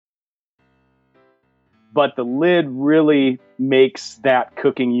but the lid really makes that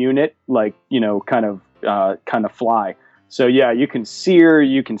cooking unit kind of fly. So yeah, you can sear,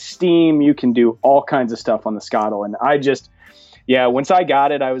 you can steam, you can do all kinds of stuff on the Scottle. And once I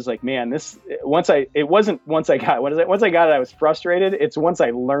got it, I was like, man, once I got it, I was frustrated. It's once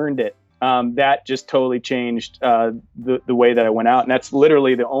I learned it, that just totally changed the way that I went out. And that's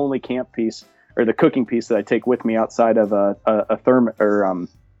literally the only camp piece or the cooking piece that I take with me outside of a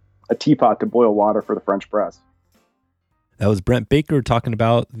teapot to boil water for the French press. That was Brent Baker talking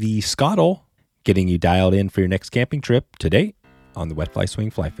about the Scottle, getting you dialed in for your next camping trip today on the Wet Fly Swing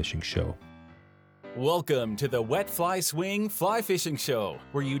Fly Fishing Show. Welcome to the Wet Fly Swing Fly Fishing Show,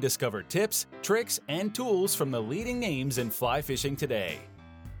 where you discover tips, tricks, and tools from the leading names in fly fishing today.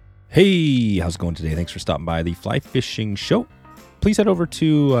 Hey, how's it going today? Thanks for stopping by the Fly Fishing Show. Please head over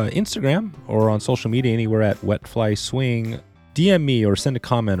to Instagram or on social media anywhere at Wet Fly Swing. DM me or send a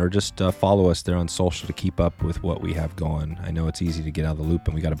comment or just follow us there on social to keep up with what we have going. I know it's easy to get out of the loop,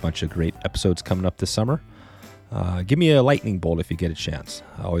 and we got a bunch of great episodes coming up this summer. Give me a lightning bolt if you get a chance.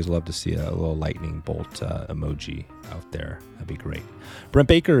 I always love to see a little lightning bolt emoji out there. That'd be great. Brent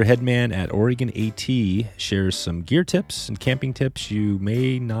Baker, headman at Oregon AT, shares some gear tips and camping tips you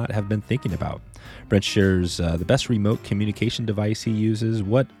may not have been thinking about. Brent shares the best remote communication device he uses,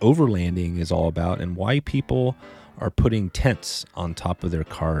 what overlanding is all about, and why people are putting tents on top of their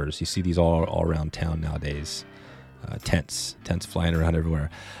cars. You see these all around town nowadays. Tents flying around everywhere.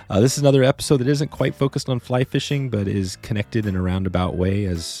 This is another episode that isn't quite focused on fly fishing, but is connected in a roundabout way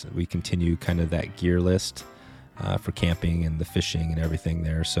as we continue kind of that gear list for camping and the fishing and everything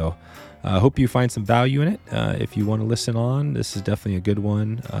there. So I hope you find some value in it. If you want to listen on, this is definitely a good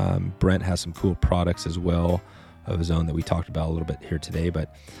one. Brent has some cool products as well of his own that we talked about a little bit here today,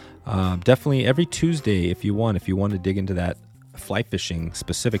 but definitely every Tuesday, if you want to dig into that fly fishing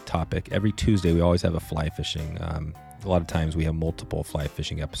specific topic, every Tuesday we always have a fly fishing. A lot of times we have multiple fly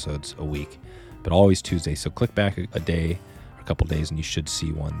fishing episodes a week, but always Tuesday. So click back a day, a couple days, and you should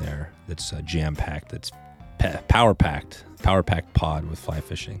see one there that's jam-packed, that's power-packed pod with fly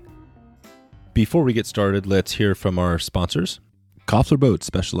fishing. Before we get started, let's hear from our sponsors. Koffler Boats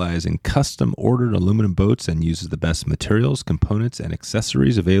specialize in custom-ordered aluminum boats and uses the best materials, components, and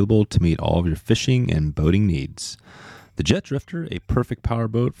accessories available to meet all of your fishing and boating needs. The Jet Drifter, a perfect power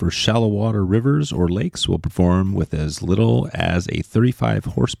boat for shallow water rivers or lakes, will perform with as little as a 35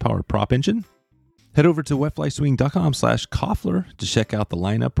 horsepower prop engine. Head over to wetflyswing.com/Koffler to check out the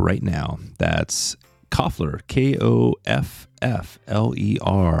lineup right now. That's Koffler, Koffler,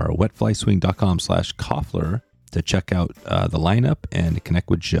 wetflyswing.com/Koffler to check out the lineup and connect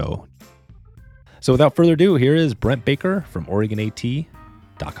with Joe. So without further ado, here is Brent Baker from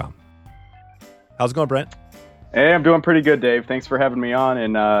OregonAT.com. How's it going, Brent? Hey, I'm doing pretty good, Dave. Thanks for having me on,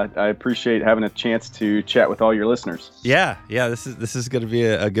 and I appreciate having a chance to chat with all your listeners. Yeah. This is going to be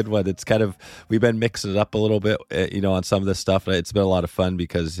a good one. It's kind of, we've been mixing it up a little bit, on some of this stuff. It's been a lot of fun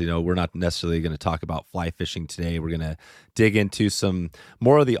because we're not necessarily going to talk about fly fishing today. We're going to dig into some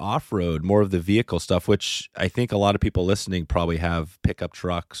more of the off-road, more of the vehicle stuff, which I think a lot of people listening probably have pickup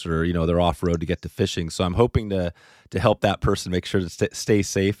trucks or they're off-road to get to fishing. So I'm hoping to help that person make sure to stay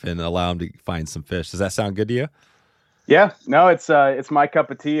safe and allow them to find some fish. Does that sound good to you? Yeah, no, it's my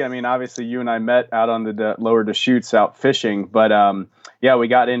cup of tea. I mean, obviously you and I met out on the lower Deschutes out fishing, but we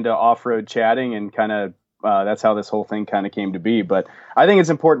got into off-road chatting and kind of that's how this whole thing kind of came to be. But I think it's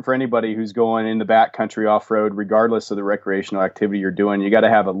important for anybody who's going in the backcountry off-road, regardless of the recreational activity you're doing, you got to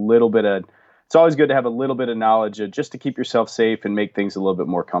have it's always good to have a little bit of knowledge just to keep yourself safe and make things a little bit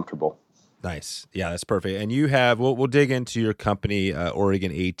more comfortable. Nice. Yeah, that's perfect. And you have, we'll dig into your company,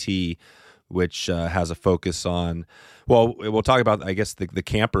 Oregon AT, which has a focus on, we'll talk about, I guess, the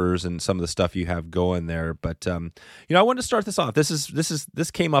campers and some of the stuff you have going there. But, I wanted to start this off.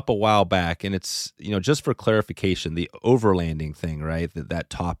 This came up a while back, and it's, just for clarification, the overlanding thing, right? That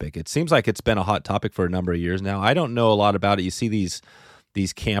topic. It seems like it's been a hot topic for a number of years now. I don't know a lot about it. You see these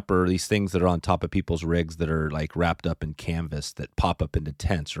things that are on top of people's rigs that are like wrapped up in canvas that pop up into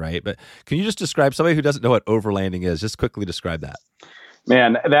tents, right? But can you just describe, somebody who doesn't know what overlanding is, just quickly describe that?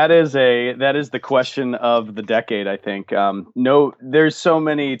 Man, that is the question of the decade, I think. There's so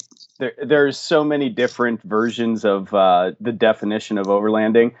many different versions of the definition of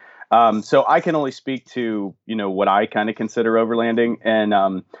overlanding. So I can only speak to, what I kind of consider overlanding.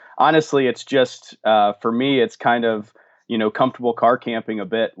 And honestly, it's just, for me, it's kind of, comfortable car camping a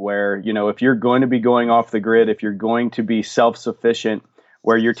bit where, if you're going to be going off the grid, if you're going to be self-sufficient,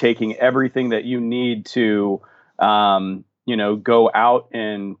 where you're taking everything that you need to, go out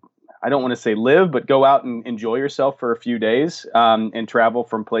and, I don't want to say live, but go out and enjoy yourself for a few days and travel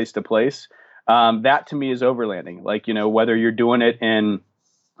from place to place. That to me is overlanding. Like, whether you're doing it in,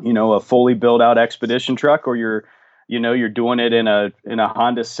 a fully built out expedition truck, or you're doing it in a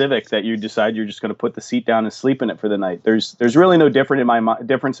Honda Civic that you decide you're just going to put the seat down and sleep in it for the night. There's really no difference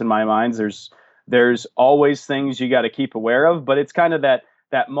in my mind. There's always things you got to keep aware of, but it's kind of that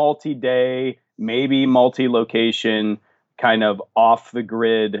multi-day, maybe multi-location, kind of off the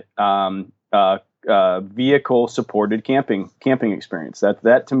grid vehicle supported camping experience.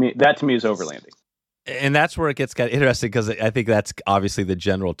 That to me is overlanding. And that's where it gets kind of interesting, because I think that's obviously the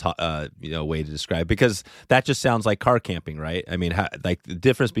general way to describe, because that just sounds like car camping, right? I mean, like the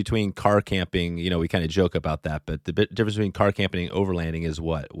difference between car camping, we kind of joke about that, but the difference between car camping and overlanding is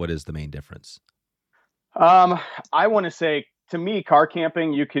what? What is the main difference? I want to say, to me, car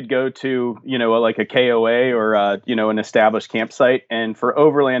camping, you could go to, like a KOA or, an established campsite. And for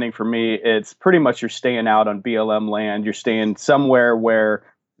overlanding, for me, it's pretty much you're staying out on BLM land. You're staying somewhere where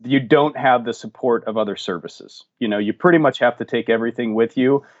you don't have the support of other services. You pretty much have to take everything with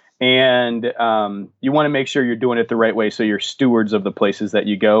you. And you want to make sure you're doing it the right way, so you're stewards of the places that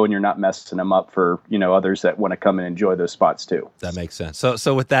you go, and you're not messing them up for others that want to come and enjoy those spots too. That makes sense.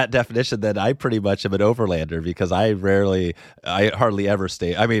 So with that definition, then I pretty much am an overlander, because I hardly ever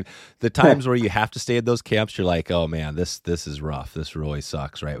stay. I mean, the times where you have to stay at those camps, you're like, oh man, this is rough. This really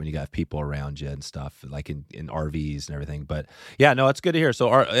sucks, right? When you got people around you and stuff, like in RVs and everything. But yeah, no, it's good to hear. So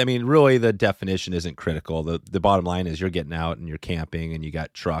really, the definition isn't critical. The bottom line is you're getting out and you're camping and you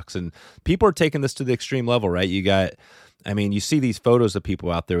got trucks. And people are taking this to the extreme level, right? You see these photos of people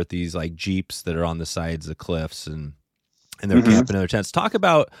out there with these like Jeeps that are on the sides of cliffs, and they're camping in their tents. Talk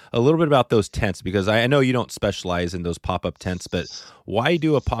about a little bit about those tents, because I know you don't specialize in those pop-up tents, but why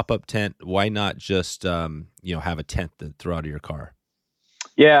do a pop-up tent? Why not just have a tent that throw out of your car?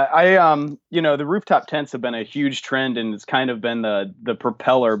 Yeah, the rooftop tents have been a huge trend, and it's kind of been the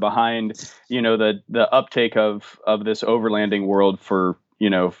propeller behind, the uptake of this overlanding world for,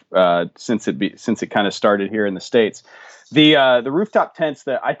 since it kind of started here in the States. The rooftop tents,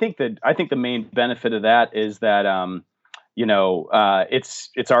 I think the main benefit of that is that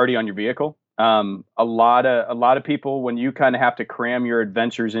it's already on your vehicle. A lot of people, when you kind of have to cram your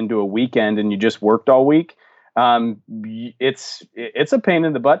adventures into a weekend and you just worked all week, it's a pain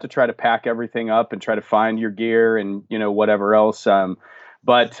in the butt to try to pack everything up and try to find your gear and whatever else.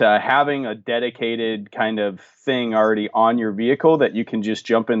 But having a dedicated kind of thing already on your vehicle that you can just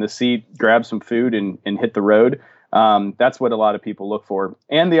jump in the seat, grab some food, and hit the road, that's what a lot of people look for.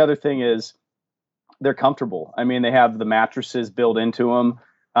 And the other thing is they're comfortable. I mean, they have the mattresses built into them.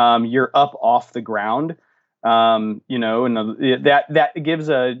 You're up off the ground, and that gives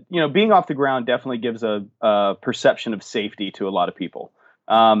being off the ground definitely gives a perception of safety to a lot of people.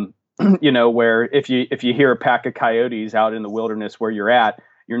 Where if you hear a pack of coyotes out in the wilderness where you're at,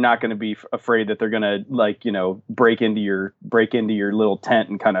 you're not going to be afraid that they're going to break into your little tent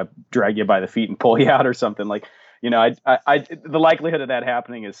and kind of drag you by the feet and pull you out or something. Like, the likelihood of that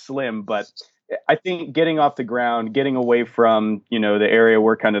happening is slim, but I think getting off the ground, getting away from, the area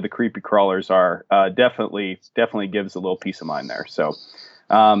where kind of the creepy crawlers are, definitely gives a little peace of mind there. So,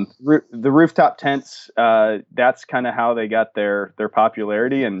 the rooftop tents, that's kind of how they got their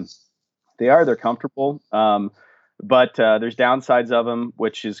popularity, and they're comfortable. But there's downsides of them,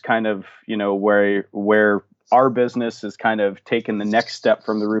 which is kind of, where our business is kind of taken the next step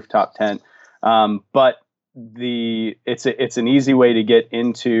from the rooftop tent. But it's an easy way to get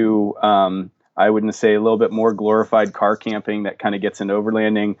into, I wouldn't say a little bit more glorified car camping that kind of gets into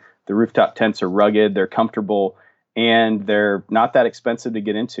overlanding. The rooftop tents are rugged, they're comfortable, and they're not that expensive to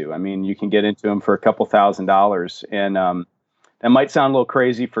get into. I mean, you can get into them for a couple $1,000s, and that might sound a little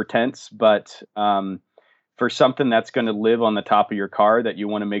crazy for tents, but for something that's going to live on the top of your car that you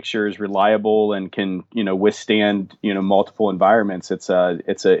want to make sure is reliable and can, withstand, multiple environments, it's a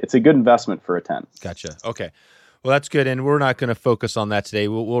good investment for a tent. Gotcha. Okay. Well, that's good, and we're not going to focus on that today.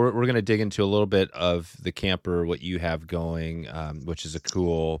 We're going to dig into a little bit of the camper, what you have going, which is a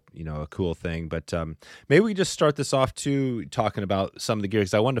cool thing. But maybe we just start this off too, talking about some of the gear,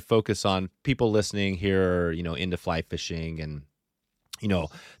 because I wanted to focus on people listening here, into fly fishing, and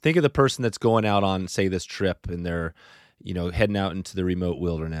think of the person that's going out on, say, this trip, and they're heading out into the remote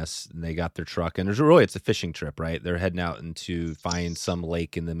wilderness, and they got their truck, and it's a fishing trip, right? They're heading out to find some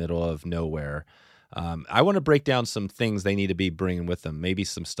lake in the middle of nowhere. I want to break down some things they need to be bringing with them, maybe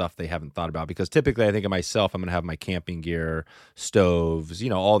some stuff they haven't thought about, because typically I think of myself, I'm going to have my camping gear, stoves,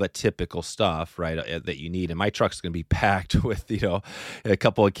 all that typical stuff, right, that you need. And my truck's going to be packed with, a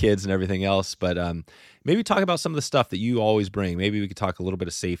couple of kids and everything else. But maybe talk about some of the stuff that you always bring. Maybe we could talk a little bit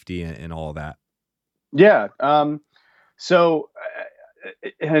of safety and all of that. Yeah. So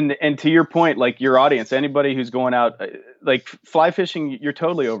and to your point, like your audience, anybody who's going out, like fly fishing, you're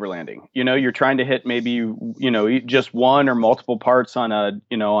totally overlanding. You're trying to hit maybe just one or multiple parts on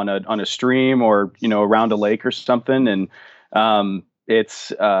a stream or around a lake or something, and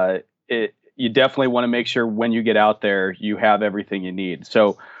you definitely want to make sure when you get out there you have everything you need.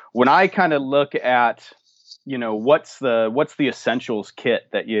 So when I kind of look at what's the essentials kit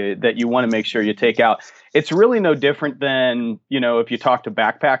that you want to make sure you take out, it's really no different than if you talk to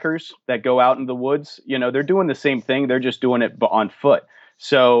backpackers that go out in the woods. They're doing the same thing, they're just doing it on foot.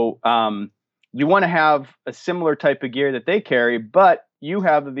 So you want to have a similar type of gear that they carry, but you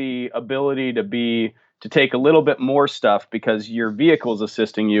have the ability to take a little bit more stuff because your vehicle is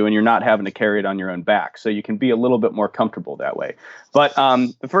assisting you and you're not having to carry it on your own back. So you can be a little bit more comfortable that way. But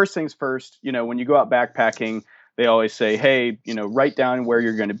the first things first, when you go out backpacking, they always say, hey, write down where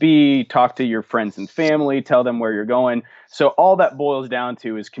you're going to be, talk to your friends and family, tell them where you're going. So all that boils down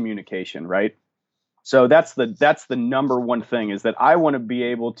to is communication, right? So that's the number one thing, is that I want to be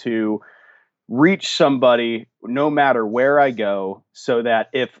able to reach somebody no matter where I go, so that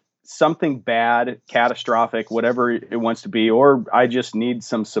if something bad, catastrophic, whatever it wants to be, or I just need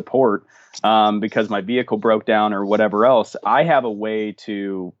some support because my vehicle broke down or whatever else, I have a way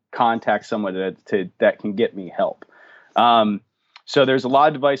to contact someone that can get me help. So there's a lot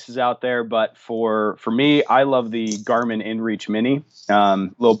of devices out there, but for me, I love the Garmin InReach Mini.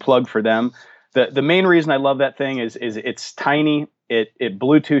 Little plug for them. The main reason I love that thing is it's tiny. It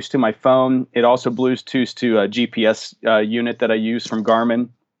Bluetooths to my phone. It also Bluetooths to a GPS unit that I use from Garmin.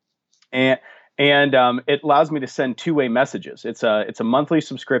 And it allows me to send two-way messages. It's a monthly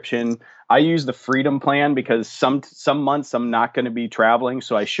subscription. I use the Freedom plan because some months I'm not going to be traveling,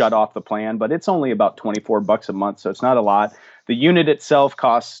 so I shut off the plan. But it's only about $24 a month, so it's not a lot. The unit itself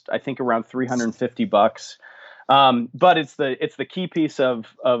costs, I think, around $350. But it's the key piece of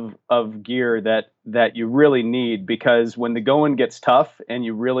gear that you really need, because when the going gets tough and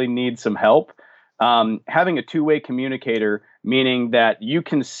you really need some help, having a two-way communicator, meaning that you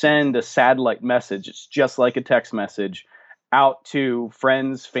can send a satellite message, it's just like a text message, out to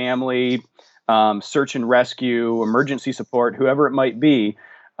friends, family, search and rescue, emergency support, whoever it might be.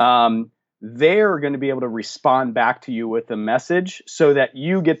 They're going to be able to respond back to you with a message so that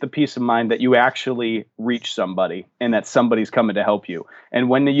you get the peace of mind that you actually reach somebody and that somebody's coming to help you. And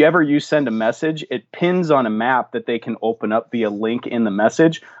whenever you send a message, it pins on a map that they can open up via link in the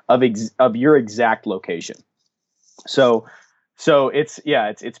message of your exact location. So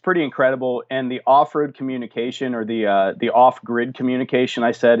it's pretty incredible. And the off-road communication, or the off-grid communication,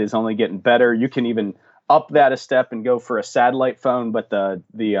 I said, is only getting better. You can even up that a step and go for a satellite phone, but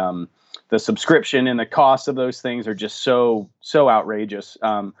the subscription and the cost of those things are just so outrageous.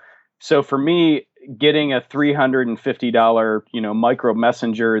 So for me, getting a $350 micro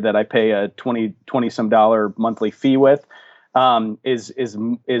messenger that I pay a $20 some dollar monthly fee with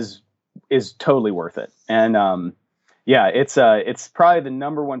is totally worth it. And it's probably the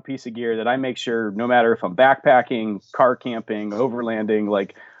number one piece of gear that I make sure, no matter if I'm backpacking, car camping, overlanding,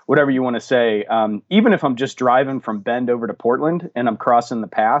 like whatever you want to say, even if I'm just driving from Bend over to Portland and I'm crossing the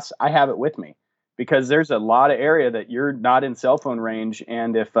pass, I have it with me, because there's a lot of area that you're not in cell phone range.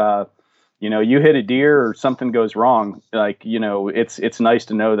 And if, you hit a deer or something goes wrong, like, it's nice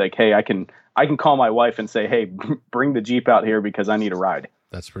to know, like, hey, I can call my wife and say, hey, bring the Jeep out here because I need a ride.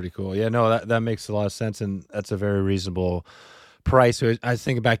 That's pretty cool. Yeah, no, that makes a lot of sense. And that's a very reasonable price. I was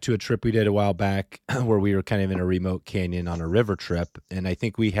thinking back to a trip we did a while back where we were kind of in a remote canyon on a river trip. And I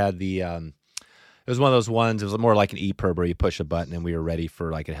think we had it was one of those ones, it was more like an EPIRB where you push a button and we were ready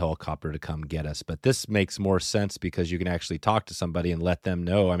for like a helicopter to come get us. But this makes more sense because you can actually talk to somebody and let them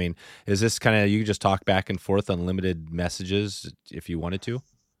know. I mean, is this kind of, you just talk back and forth unlimited messages if you wanted to?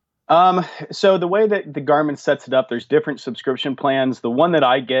 So the way that the Garmin sets it up, there's different subscription plans. The one that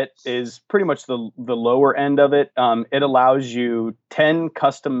I get is pretty much the lower end of it. It allows you 10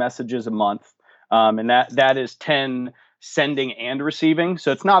 custom messages a month. And that is 10 sending and receiving.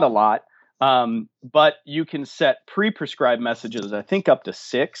 So it's not a lot. But you can set pre-prescribed messages, I think up to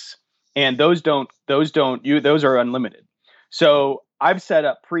 6, and those are unlimited. So I've set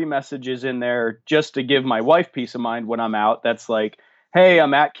up pre-messages in there just to give my wife peace of mind when I'm out. That's like, hey,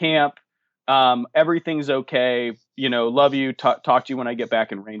 I'm at camp. Everything's okay. Love you. Talk to you when I get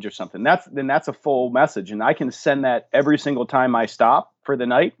back in range or something. That's a full message. And I can send that every single time I stop for the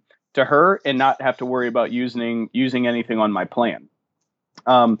night to her and not have to worry about using anything on my plan.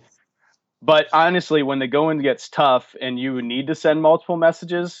 But honestly, when the going gets tough and you need to send multiple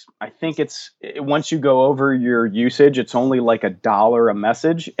messages, I think once you go over your usage, it's only like $1 a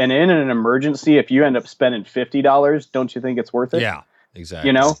message. And in an emergency, if you end up spending $50, don't you think it's worth it? Yeah. Exactly.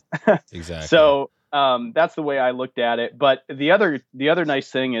 you know? Exactly. So that's the way I looked at it. But the other nice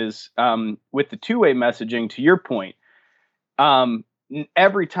thing is with the two-way messaging, to your point,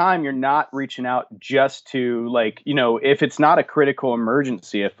 every time you're not reaching out just to, like, if it's not a critical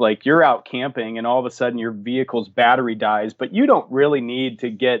emergency, if like you're out camping and all of a sudden your vehicle's battery dies, but you don't really need to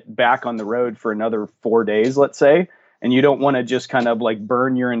get back on the road for another 4 days, let's say, and you don't want to just kind of like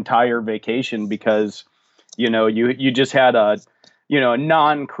burn your entire vacation because you just had a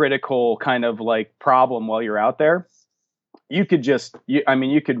non-critical kind of like problem while you're out there. You could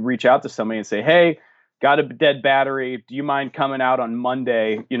you could reach out to somebody and say, hey, got a dead battery, do you mind coming out on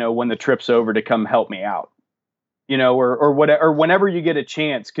Monday, when the trip's over, to come help me out, or whatever, or whenever you get a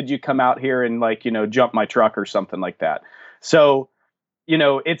chance, could you come out here and, like, jump my truck or something like that. So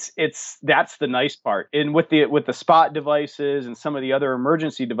it's that's the nice part. And with the spot devices and some of the other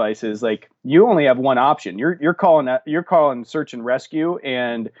emergency devices, like, you only have one option. You're calling search and rescue,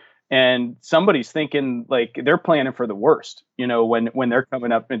 and somebody's thinking, like, they're planning for the worst, when they're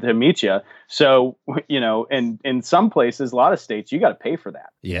coming up to meet you. So, and in some places, a lot of states, you got to pay for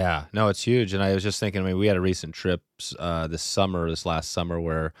that. Yeah, no, it's huge. And I was just thinking, I mean, we had a recent trip this last summer,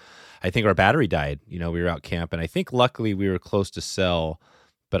 where I think our battery died. We were out camping. I think luckily we were close to sell,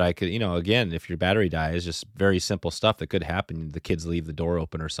 but I could, again, if your battery dies, just very simple stuff that could happen. The kids leave the door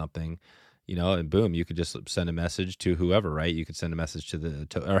open or something, and boom, you could just send a message to whoever, right? You could send a message to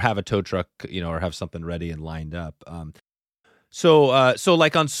or have a tow truck, or have something ready and lined up. So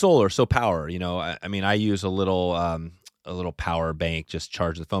like on solar, power, I mean, I use a little power bank, just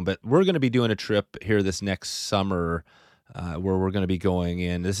charge the phone, but we're going to be doing a trip here this next summer, where we're going to be going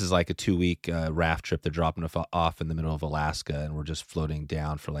in. This is like a 2-week raft trip. They're dropping off in the middle of Alaska, and we're just floating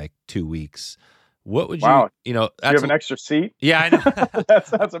down for like 2 weeks. What would Wow. do you have an extra seat? Yeah, I know.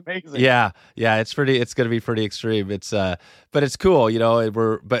 that's amazing. Yeah. It's going to be pretty extreme. It's but it's cool,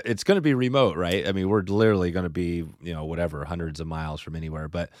 but it's going to be remote, right? I mean, we're literally going to be, whatever, hundreds of miles from anywhere.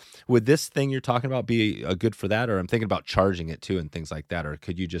 But would this thing you're talking about be good for that? Or I'm thinking about charging it too and things like that. Or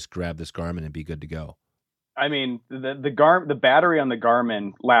could you just grab this Garmin and be good to go? I mean, the battery on the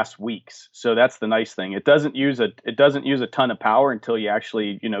Garmin lasts weeks, so that's the nice thing. It doesn't use a ton of power until you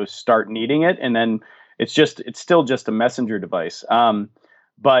actually start needing it, and then it's still just a messenger device.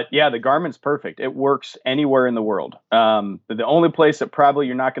 But yeah, the Garmin's perfect. It works anywhere in the world. The only place that probably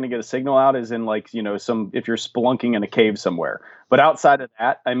you're not going to get a signal out is in, like, if you're spelunking in a cave somewhere. But outside of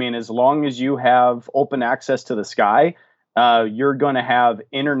that, I mean, as long as you have open access to the sky, you're going to have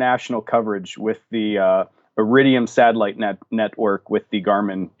international coverage with the Iridium satellite network with the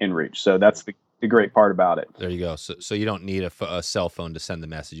Garmin inReach. So that's the great part about it. There you go. So you don't need a cell phone to send the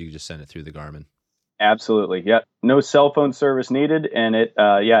message. You can just send it through the Garmin. Absolutely. Yeah. No cell phone service needed. And it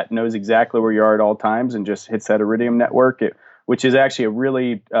knows exactly where you are at all times and just hits that Iridium network, which is actually a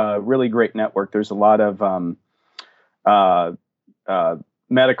really, really great network. There's a lot of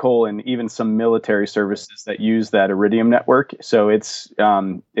medical and even some military services that use that Iridium network. So it's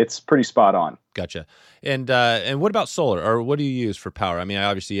pretty spot on. Gotcha. And what about solar, or what do you use for power? I mean,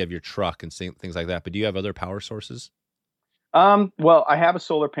 obviously you have your truck and things like that, but do you have other power sources? Well, I have a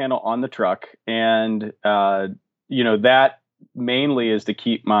solar panel on the truck, and that mainly is to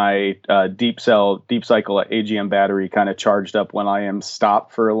keep my deep cycle AGM battery kind of charged up when I am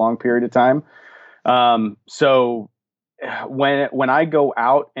stopped for a long period of time. So when I go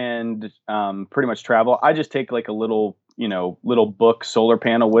out and pretty much travel, I just take like a little book solar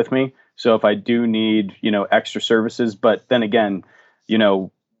panel with me. So if I do need, extra services, but then again, the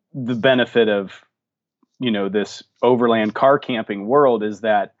benefit of, this overland car camping world is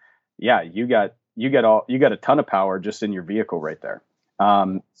that, yeah, you got a ton of power just in your vehicle right there.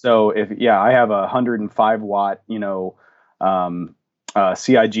 So I have a 105 watt,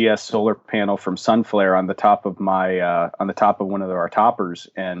 CIGS solar panel from Sunflare on the top of one of our toppers,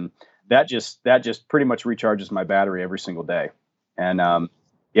 and that just pretty much recharges my battery every single day. And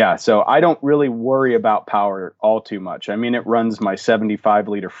so I don't really worry about power all too much. I mean, it runs my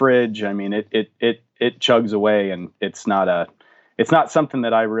 75-liter fridge. I mean, it chugs away, and it's not something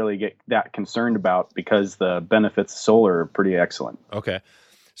that I really get that concerned about because the benefits of solar are pretty excellent. Okay.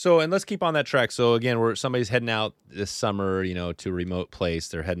 So, and let's keep on that track. So again, somebody's heading out this summer, to a remote place.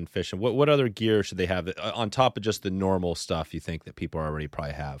 They're heading fishing. What other gear should they have on top of just the normal stuff you think that people already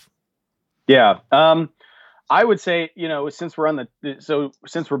probably have? Yeah. I would say, since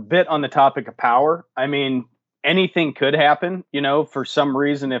we're bit on the topic of power, I mean, anything could happen, for some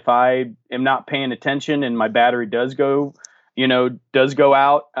reason. If I am not paying attention and my battery does go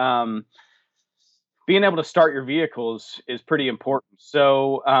out, being able to start your vehicles is pretty important.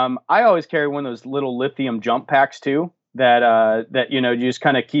 So I always carry one of those little lithium jump packs too. that you just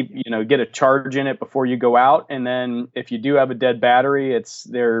kind of keep, get a charge in it before you go out. And then if you do have a dead battery, it's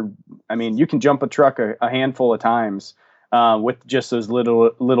there. I mean, you can jump a truck a handful of times with just those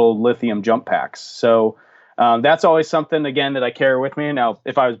little lithium jump packs. So that's always something, again, that I carry with me. Now,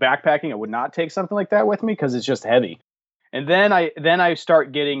 if I was backpacking, I would not take something like that with me because it's just heavy. And then I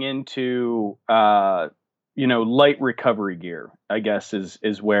start getting into light recovery gear, I guess is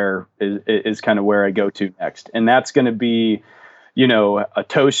kind of where I go to next. And that's going to be, a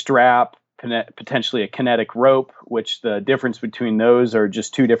tow strap, potentially a kinetic rope, which the difference between those are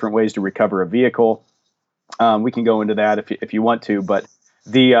just two different ways to recover a vehicle. We can go into that if you want to, but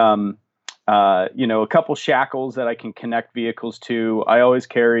the, a couple shackles that I can connect vehicles to. I always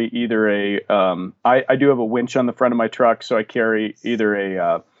carry either I do have a winch on the front of my truck, so I carry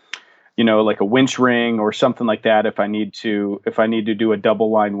either like a winch ring or something like that if I need to do a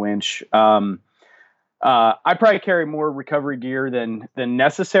double line winch. I probably carry more recovery gear than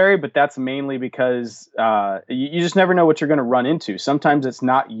necessary, but that's mainly because you just never know what you're going to run into. Sometimes it's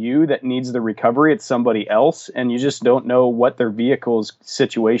not you that needs the recovery, it's somebody else, and you just don't know what their vehicle's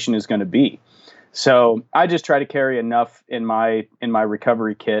situation is going to be. So I just try to carry enough in my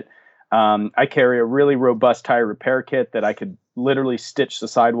recovery kit. I carry a really robust tire repair kit that I could literally stitch the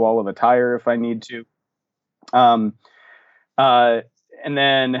sidewall of a tire if I need to. And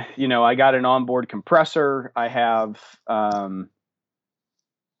then, I got an onboard compressor. I have,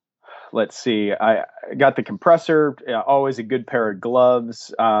 let's see, I got the compressor, always a good pair of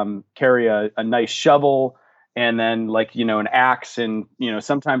gloves, carry a nice shovel, and then an axe. And,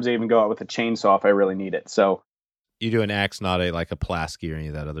 sometimes I even go out with a chainsaw if I really need it. So you do an axe, not a Pulaski or any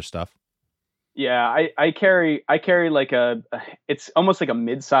of that other stuff? Yeah, I carry it's almost like a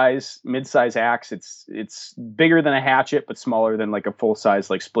mid-size axe. It's bigger than a hatchet, but smaller than like a full size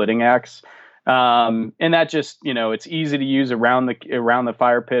splitting axe. And that just, it's easy to use around the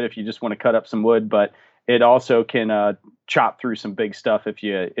fire pit if you just want to cut up some wood, but it also can chop through some big stuff if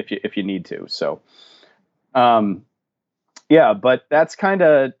you need to. So, yeah, but that's kind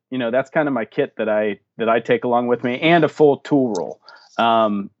of my kit that I take along with me, and a full tool roll.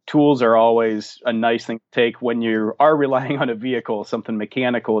 Tools are always a nice thing to take when you are relying on a vehicle, something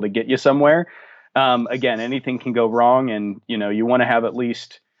mechanical to get you somewhere. Again, anything can go wrong, and you want to have at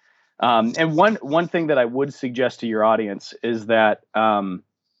least. And one thing that I would suggest to your audience is that,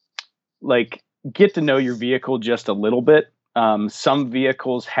 get to know your vehicle just a little bit. Some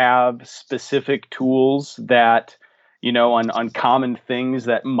vehicles have specific tools that, on common things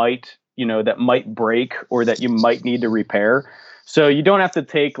that might break or that you might need to repair. So you don't have to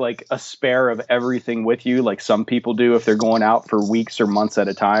take a spare of everything with you like some people do if they're going out for weeks or months at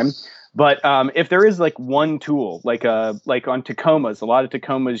a time. But if there is one tool, like on Tacomas, a lot of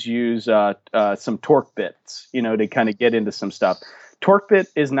Tacomas use some torque bits, to kind of get into some stuff. Torque bit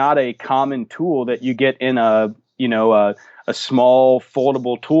is not a common tool that you get in a small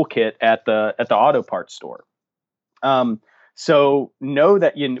foldable toolkit at the auto parts store. So know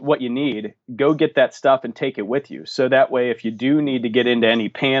that what you need, go get that stuff and take it with you. So that way, if you do need to get into any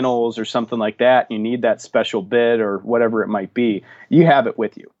panels or something like that, you need that special bit or whatever it might be, you have it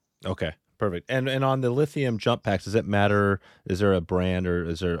with you. Okay, perfect. And on the lithium jump packs, does it matter? Is there a brand, or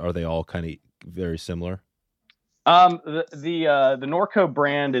are they all kind of very similar? The Norco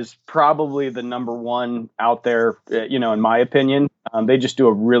brand is probably the number one out there, in my opinion. They just do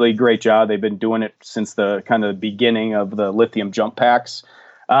a really great job. They've been doing it since the kind of beginning of the lithium jump packs.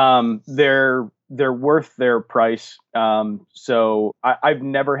 They're worth their price. So I've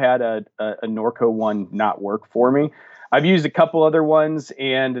never had a Norco one not work for me. I've used a couple other ones,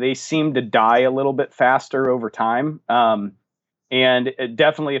 and they seem to die a little bit faster over time. And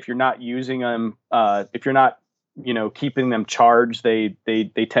definitely, if you're not using them, if you're not keeping them charged, they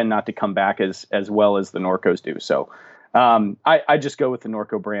tend not to come back as well as the Norcos do. So I just go with the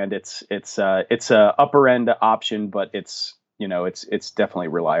Norco brand. It's a upper end option, but it's definitely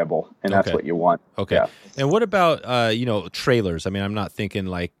reliable, and that's what you want. Okay. Yeah. And what about trailers? I mean, I'm not thinking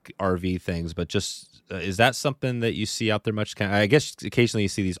like RV things, but just is that something that you see out there much? I guess occasionally you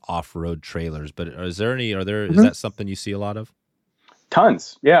see these off-road trailers, but is that something you see a lot of?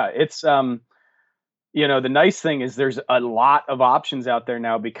 Tons. Yeah. It's the nice thing is there's a lot of options out there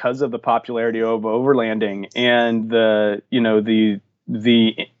now because of the popularity of overlanding, and the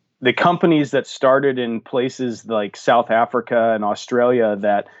companies that started in places like South Africa and Australia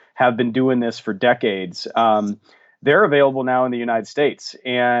that have been doing this for decades. They're available now in the United States,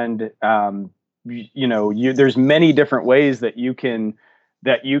 and there's many different ways that you can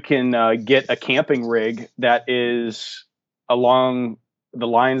get a camping rig that is along the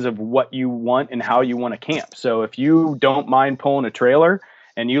lines of what you want and how you want to camp. So if you don't mind pulling a trailer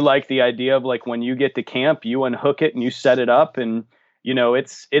and you like the idea of like when you get to camp, you unhook it and you set it up and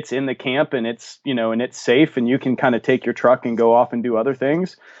it's in the camp and it's safe and you can kind of take your truck and go off and do other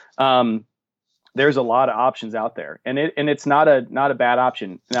things. There's a lot of options out there, and it's not a bad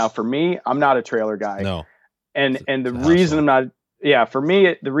option. Now, for me, I'm not a trailer guy. No. And the reason I'm not, for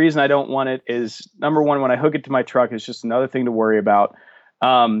me, the reason I don't want it is, number one, when I hook it to my truck, it's just another thing to worry about.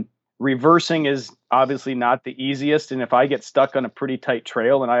 Reversing is obviously not the easiest. And if I get stuck on a pretty tight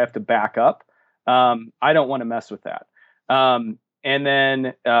trail and I have to back up, I don't want to mess with that. And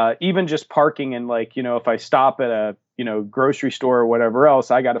then even just parking and like, if I stop at a, grocery store or whatever else,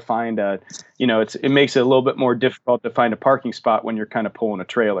 I got to find it makes it a little bit more difficult to find a parking spot when you're kind of pulling a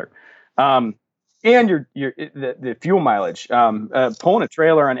trailer. And the fuel mileage, pulling a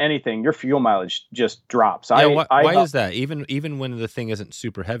trailer on anything, your fuel mileage just drops. Yeah, why is that? Even when the thing isn't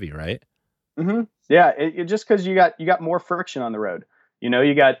super heavy, right? Mm-hmm. Yeah. It just cause you got more friction on the road.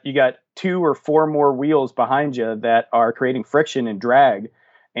 You got 2 or 4 more wheels behind you that are creating friction and drag,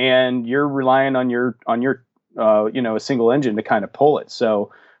 and you're relying on your a single engine to kind of pull it.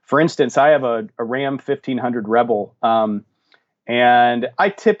 So for instance, I have a Ram 1500 Rebel, and I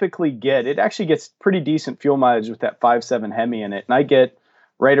typically it actually gets pretty decent fuel mileage with that 5.7 Hemi in it. And I get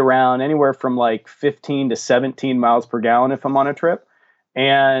right around anywhere from like 15 to 17 miles per gallon if I'm on a trip.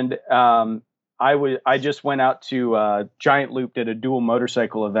 And, I just went out to Giant Loop, did a dual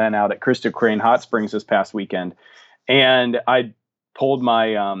motorcycle event out at Crystal Crane Hot Springs this past weekend. And I pulled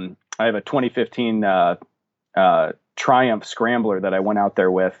my, I have a 2015, Triumph Scrambler that I went out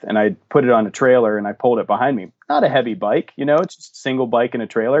there with, and I put it on a trailer and I pulled it behind me. Not a heavy bike, it's just a single bike in a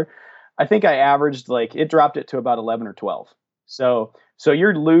trailer. I think I averaged it dropped it to about 11 or 12. So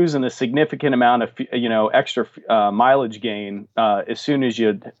you're losing a significant amount of, extra mileage gain as soon as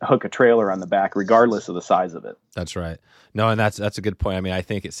you hook a trailer on the back, regardless of the size of it. That's right. No, and that's a good point. I mean, I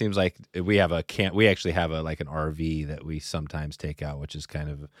think it seems like we actually have an RV that we sometimes take out, which is kind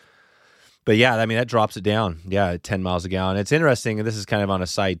of. But yeah, I mean, that drops it down. Yeah, 10 miles a gallon. It's interesting, and this is kind of on a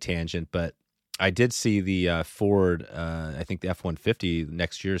side tangent, but I did see the Ford, I think the F-150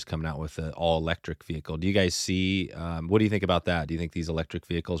 next year is coming out with an all-electric vehicle. Do you guys see, what do you think about that? Do you think these electric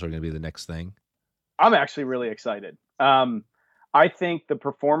vehicles are going to be the next thing? I'm actually really excited. I think the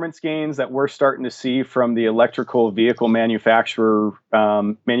performance gains that we're starting to see from the electrical vehicle manufacturers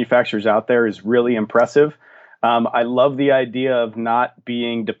out there is really impressive. I love the idea of not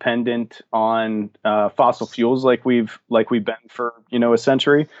being dependent on fossil fuels like we've been for a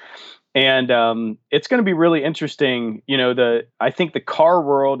century, and it's going to be really interesting. I think the car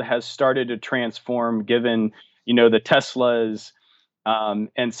world has started to transform, given the Teslas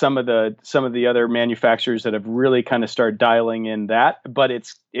and some of the other manufacturers that have really kind of started dialing in that, but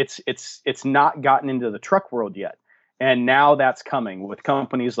it's not gotten into the truck world yet. And now that's coming with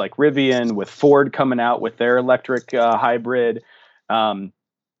companies like Rivian, with Ford coming out with their electric hybrid, and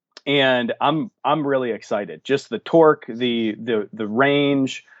I'm really excited. Just the torque, the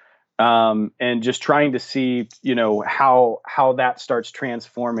range, and just trying to see how that starts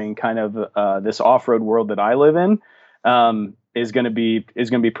transforming kind of this off-road world that I live in is going to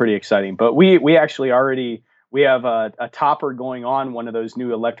be pretty exciting. But we actually already have a topper going on one of those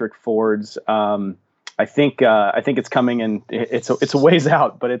new electric Fords. I think it's coming in. It's a ways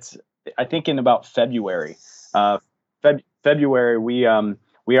out, but I think in about February. February we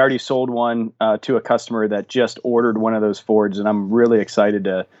already sold one to a customer that just ordered one of those Fords, and I'm really excited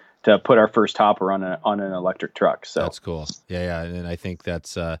to put our first topper on an electric truck. So that's cool. Yeah, and I think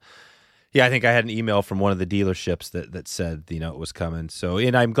that's. I think I had an email from one of the dealerships that said it was coming. So,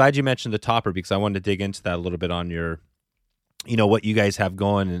 and I'm glad you mentioned the topper because I wanted to dig into that a little bit on your. What you guys have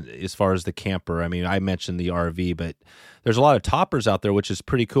going as far as the camper. I mean, I mentioned the RV, but there's a lot of toppers out there, which is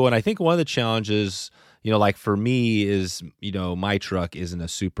pretty cool. And I think one of the challenges, like for me is, my truck isn't a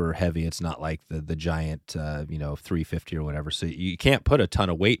super heavy. It's not like the giant, 350 or whatever. So you can't put a ton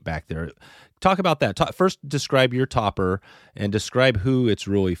of weight back there. Talk about that. First, describe your topper and describe who it's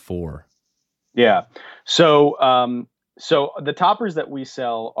really for. Yeah. So the toppers that we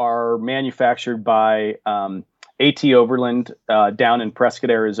sell are manufactured by, AT Overland down in Prescott,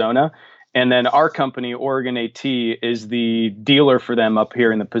 Arizona. And then our company, Oregon AT, is the dealer for them up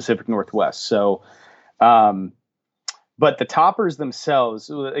here in the Pacific Northwest. So, but the toppers themselves,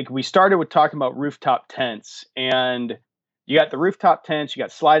 like we started with talking about rooftop tents, and you got the rooftop tents, you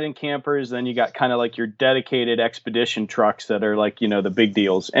got slide-in campers, then you got kind of like your dedicated expedition trucks that are like, the big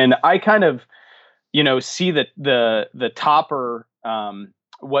deals. And I kind of, see the topper,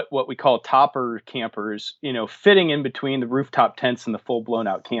 what we call topper campers, fitting in between the rooftop tents and the full blown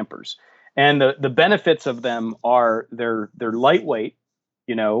out campers. And the benefits of them are they're lightweight,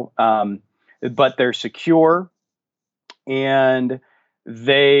 but they're secure, and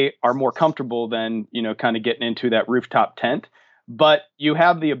they are more comfortable than, kind of getting into that rooftop tent. But you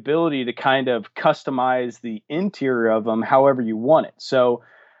have the ability to kind of customize the interior of them however you want it. So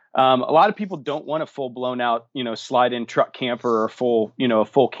a lot of people don't want a full blown out, slide in truck camper or a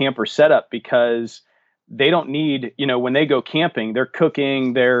full camper setup, because they don't need, when they go camping, they're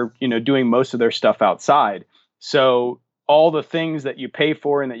cooking, they're, doing most of their stuff outside. So all the things that you pay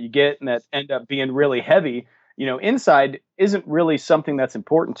for and that you get and that end up being really heavy, inside isn't really something that's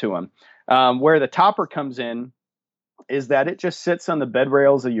important to them. Where the topper comes in is that it just sits on the bed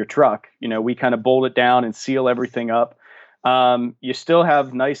rails of your truck. We kind of bolt it down and seal everything up. You still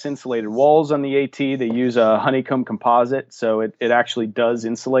have nice insulated walls on the AT. They use a honeycomb composite, so it actually does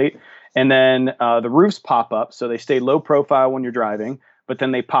insulate. And then the roofs pop up, so they stay low profile when you're driving, but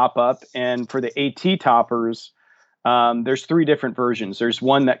then they pop up. And for the AT toppers, there's 3 different versions. There's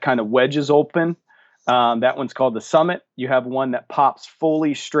one that kind of wedges open. That one's called the Summit. You have one that pops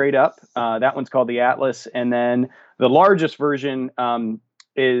fully straight up. That one's called the Atlas. And then the largest version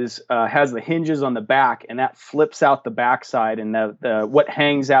has the hinges on the back, and that flips out the backside, and the what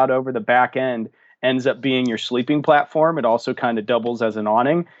hangs out over the back end ends up being your sleeping platform. It also kind of doubles as an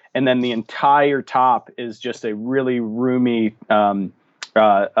awning, and then the entire top is just a really roomy kind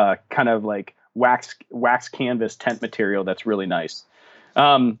of like wax canvas tent material that's really nice.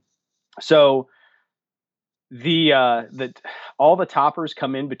 So all the toppers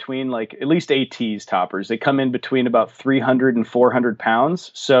come in between, like, at least AT's toppers, they come in between about 300 and 400 pounds.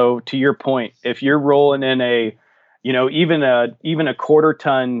 So to your point, if you're rolling in a, even a quarter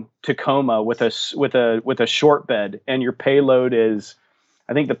ton Tacoma with a short bed, and your payload is,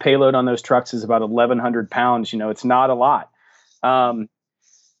 I think the payload on those trucks is about 1,100 pounds. It's not a lot.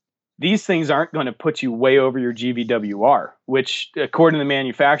 These things aren't going to put you way over your GVWR, which, according to the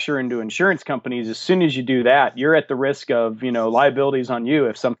manufacturer and to insurance companies, as soon as you do that, you're at the risk of, liabilities on you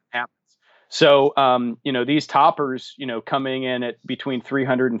if something happens. So, these toppers, coming in at between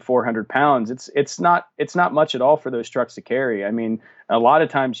 300 and 400 pounds, it's not much at all for those trucks to carry. I mean, a lot of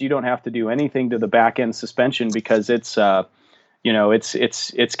times you don't have to do anything to the back end suspension because it's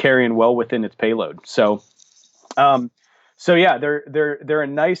carrying well within its payload. So yeah, they're a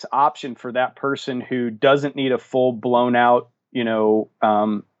nice option for that person who doesn't need a full blown out,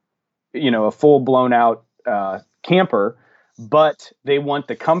 a full blown out camper, but they want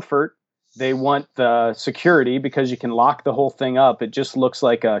the comfort, they want the security, because you can lock the whole thing up. It just looks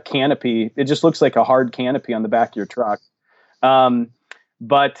like a canopy. It just looks like a hard canopy on the back of your truck. And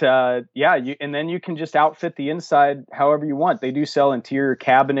then you can just outfit the inside however you want. They do sell interior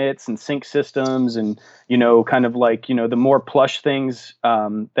cabinets and sink systems and, kind of like, the more plush things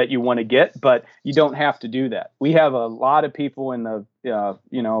that you want to get, but you don't have to do that. We have a lot of people in the,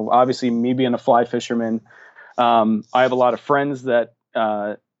 obviously me being a fly fisherman, I have a lot of friends that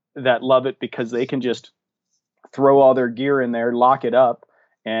love it because they can just throw all their gear in there, lock it up,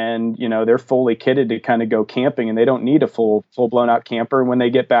 and they're fully kitted to kind of go camping, and they don't need a full blown out camper. And when they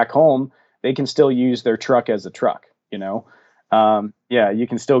get back home, they can still use their truck as a truck. You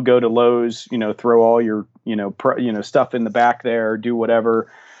can still go to Lowe's, throw all your stuff in the back there, do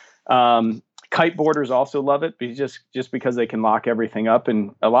whatever. Kiteboarders also love it just because they can lock everything up.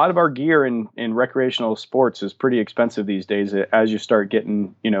 And a lot of our gear in recreational sports is pretty expensive these days as you start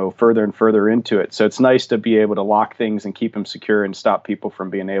getting, further and further into it. So it's nice to be able to lock things and keep them secure and stop people from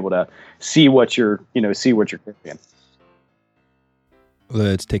being able to see what you're carrying.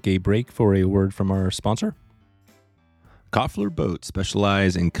 Let's take a break for a word from our sponsor. Koffler Boats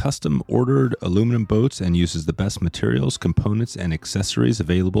specialize in custom-ordered aluminum boats and uses the best materials, components, and accessories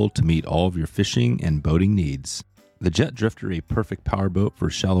available to meet all of your fishing and boating needs. The Jet Drifter, a perfect powerboat for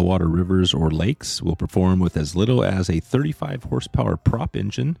shallow water rivers or lakes, will perform with as little as a 35 horsepower prop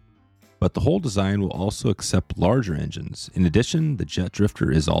engine, but the whole design will also accept larger engines. In addition, the Jet Drifter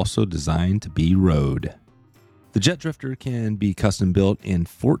is also designed to be rowed. The Jet Drifter can be custom built in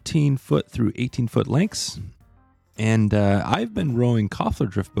 14-foot through 18-foot lengths. And I've been rowing Koffler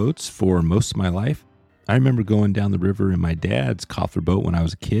drift boats for most of my life. I remember going down the river in my dad's Koffler boat when I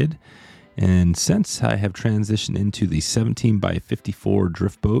was a kid. And since I have transitioned into the 17 by 54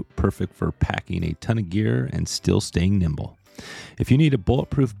 drift boat, perfect for packing a ton of gear and still staying nimble. If you need a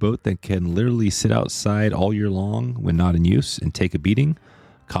bulletproof boat that can literally sit outside all year long when not in use and take a beating,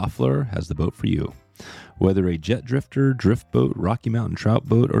 Koffler has the boat for you. Whether a jet drifter, drift boat, Rocky Mountain trout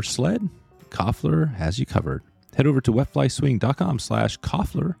boat, or sled, Koffler has you covered. Head over to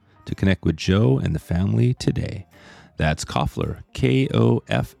wetflyswing.com/Koffler to connect with Joe and the family today. That's Koffler, Koffler,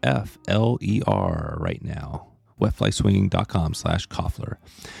 right now. wetflyswing.com/Koffler.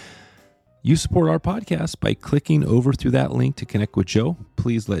 You support our podcast by clicking over through that link to connect with Joe.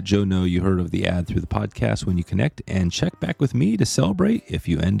 Please let Joe know you heard of the ad through the podcast when you connect, and check back with me to celebrate if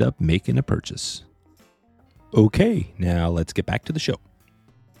you end up making a purchase. Okay, now let's get back to the show.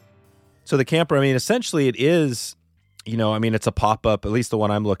 So the camper, I mean, essentially it is, it's a pop-up, at least the one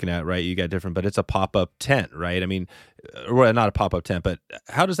I'm looking at, right? You got different, but it's a pop-up tent, right? I mean, well, not a pop-up tent, but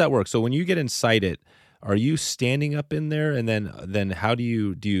how does that work? So when you get inside it, are you standing up in there, and then how do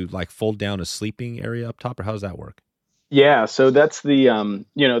you like fold down a sleeping area up top, or how does that work? Yeah, so that's the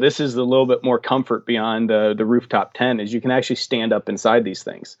this is a little bit more comfort beyond the rooftop tent, is you can actually stand up inside these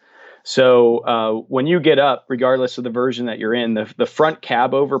things. So when you get up, regardless of the version that you're in, the front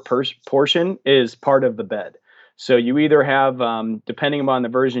cab over portion is part of the bed. So you either have, depending upon the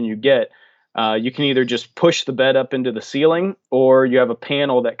version you get, you can either just push the bed up into the ceiling, or you have a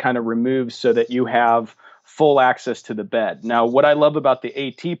panel that kind of removes so that you have full access to the bed. Now, what I love about the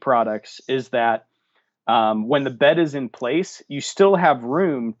AT products is that when the bed is in place, you still have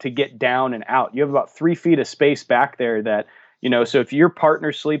room to get down and out. You have about 3 feet of space back there that, so if your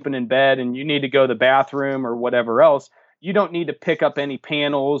partner's sleeping in bed and you need to go to the bathroom or whatever else, you don't need to pick up any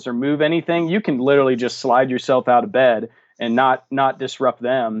panels or move anything. You can literally just slide yourself out of bed and not disrupt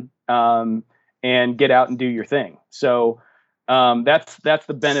them, and get out and do your thing. So that's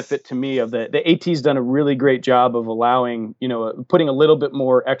the benefit to me of the AT's done a really great job of allowing, putting a little bit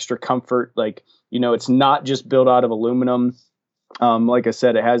more extra comfort. Like, it's not just built out of aluminum. Like I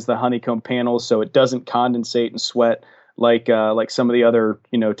said, it has the honeycomb panels, so it doesn't condensate and sweat like some of the other,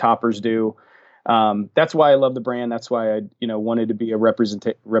 toppers do. That's why I love the brand. That's why I, wanted to be a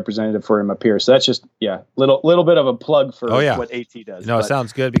representative for him up here. So that's just, little bit of a plug for what AT does. It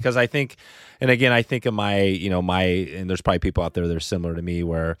sounds good, because I think, and again, I think of my, and there's probably people out there that are similar to me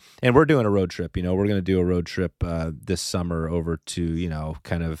and we're doing a road trip, we're going to do a road trip, this summer over to,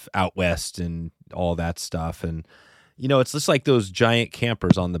 kind of out west and all that stuff. And, it's just like those giant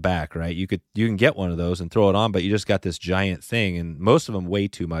campers on the back, right? You can get one of those and throw it on, but you just got this giant thing, and most of them way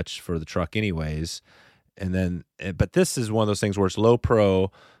too much for the truck anyways. And then, but this is one of those things where it's low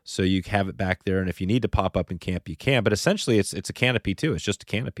pro, so you have it back there, and if you need to pop up and camp, you can. But essentially, it's a canopy too. It's just a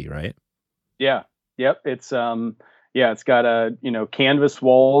canopy, right? Yeah. Yep. It's it's got canvas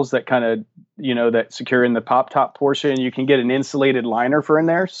walls that kind of that secure in the pop top portion. You can get an insulated liner for in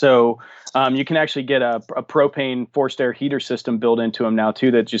there, so you can actually get a propane forced air heater system built into them now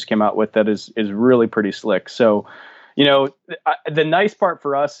too, that just came out with, that is really pretty slick. So the nice part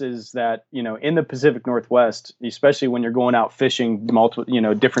for us is that in the Pacific Northwest, especially when you're going out fishing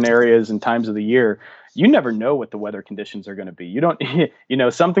multiple different areas and times of the year, you never know what the weather conditions are going to be. You don't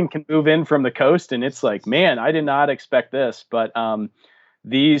something can move in from the coast and it's like, man, I did not expect this. But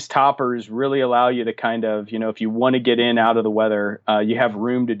these toppers really allow you to kind of, if you want to get in out of the weather, you have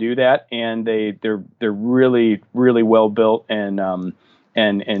room to do that, and they're really, really well built, and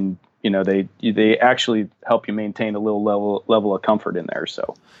they actually help you maintain a little level of comfort in there.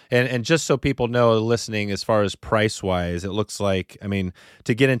 So, and just so people know listening, as far as price wise, it looks like, to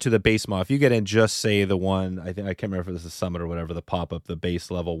get into the base model, if you get in just say the one, I can't remember if it's the Summit or whatever, the pop-up, the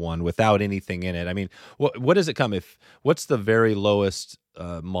base level one without anything in it. What does it come? What's the very lowest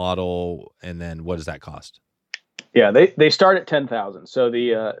model, and then what does that cost? Yeah, they start at 10,000. So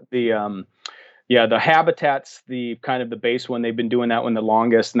the Habitat's the kind of the base one. They've been doing that one the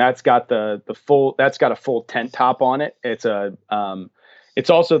longest, and that's got a full tent top on it. It's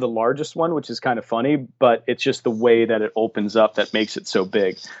also the largest one, which is kind of funny, but it's just the way that it opens up that makes it so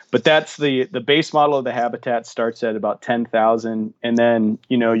big. But that's the base model of the Habitat starts at about 10,000, and then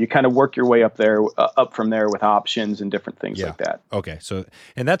you kind of work your way up from there with options and different things like that. Okay, so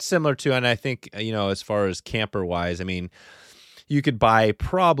and that's similar to, and I think as far as camper wise, you could buy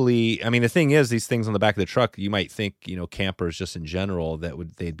probably, the thing is, these things on the back of the truck, you might think, campers just in general,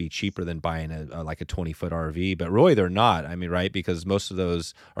 they'd be cheaper than buying a 20-foot RV, but really they're not. Right? Because most of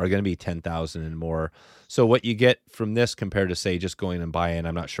those are going to be 10,000 and more. So what you get from this compared to, say, just going and buying,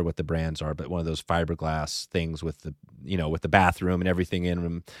 I'm not sure what the brands are, but one of those fiberglass things with the, with the bathroom and everything in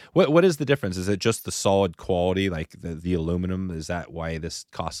them. What is the difference? Is it just the solid quality, like the aluminum? Is that why this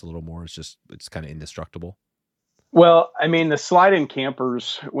costs a little more? It's kind of indestructible? Well, the slide-in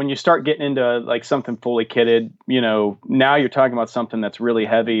campers, when you start getting into like something fully kitted, now you're talking about something that's really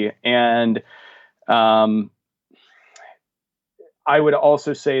heavy. And I would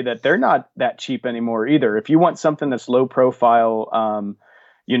also say that they're not that cheap anymore either. If you want something that's low profile,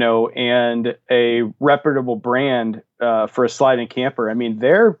 and a reputable brand for a sliding camper. I mean,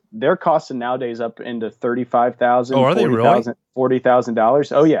 they're costing nowadays up into $35,000, Oh, are they really?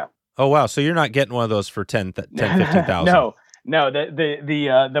 $40,000. Oh yeah. Oh wow. So you're not getting one of those for 15,000. No.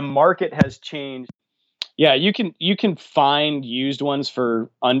 The market has changed. Yeah, you can find used ones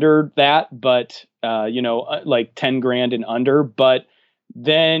for under that, but like 10 grand and under. But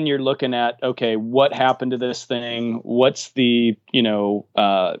then you're looking at, okay, what happened to this thing? What's the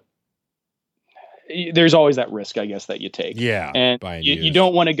there's always that risk, I guess, that you take. Yeah, and you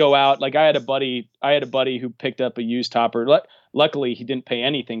don't want to go out. Like I had a buddy who picked up a used topper. Luckily, he didn't pay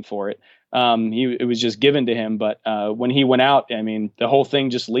anything for it. It was just given to him. But when he went out, I mean, the whole thing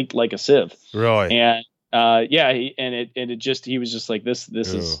just leaked like a sieve. Really? And he was just like, this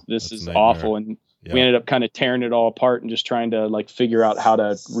is awful. And yeah. We ended up kind of tearing it all apart and just trying to like figure out how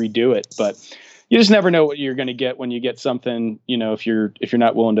to redo it. But you just never know what you're going to get when you get something, if you're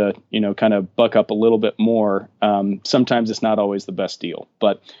not willing to, kind of buck up a little bit more. Sometimes it's not always the best deal,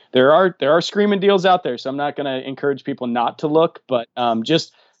 but there are screaming deals out there. So I'm not going to encourage people not to look, but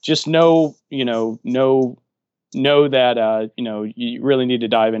just know that, you really need to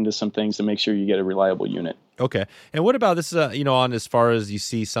dive into some things to make sure you get a reliable unit. Okay. And what about this, on as far as you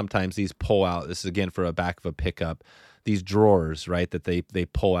see sometimes these pull out, this is again for a back of a pickup, these drawers, right, that they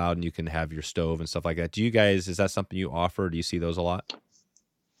pull out and you can have your stove and stuff like that. Is that something you offer? Do you see those a lot?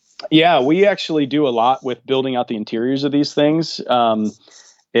 Yeah, we actually do a lot with building out the interiors of these things.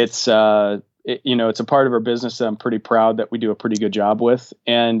 It's a part of our business that I'm pretty proud that we do a pretty good job with.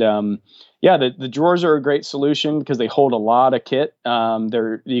 And, the drawers are a great solution because they hold a lot of kit.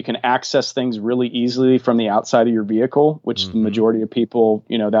 You can access things really easily from the outside of your vehicle, which the majority of people,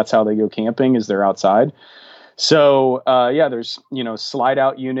 that's how they go camping, is they're outside. So, there's, slide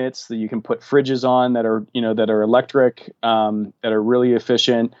out units that you can put fridges on that are electric, that are really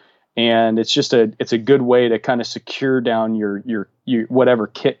efficient. And it's a good way to kind of secure down your whatever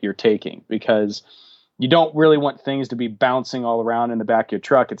kit you're taking, because you don't really want things to be bouncing all around in the back of your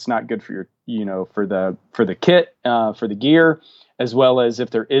truck. It's not good for your, for the kit, for the gear, as well as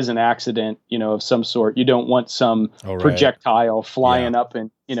if there is an accident, of some sort, you don't want some projectile flying up and,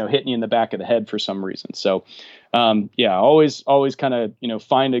 hitting you in the back of the head for some reason. So, always kind of,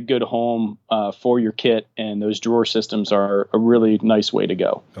 find a good home, for your kit, and those drawer systems are a really nice way to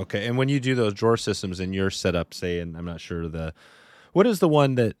go. Okay. And when you do those drawer systems in your setup, say, and I'm not sure what is the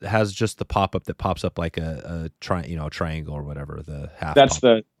one that has just the pop-up that pops up like a triangle or whatever, the half? That's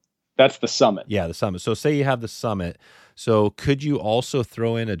the Summit. Yeah, the Summit. So say you have the Summit. So could you also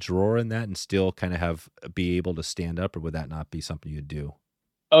throw in a drawer in that and still kind of be able to stand up, or would that not be something you'd do?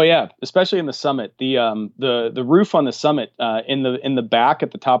 Oh yeah, especially in the Summit. The roof on the Summit in the back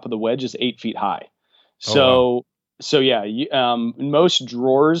at the top of the wedge is 8 feet high. So most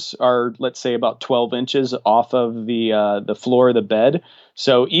drawers are, let's say, about 12 inches off of the floor of the bed.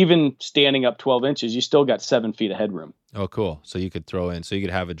 So even standing up 12 inches, you still got 7 feet of headroom. Oh, cool. So you could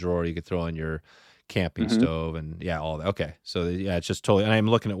have a drawer, you could throw in your camping stove and all that. Okay. So it's just totally, and I'm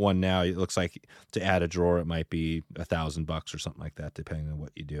looking at one now. It looks like to add a drawer, it might be $1,000 or something like that, depending on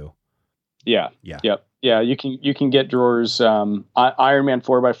what you do. Yeah. Yep. Yeah. You can get drawers. Ironman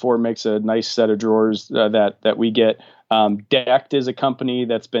 4x4 makes a nice set of drawers that we get. Decked is a company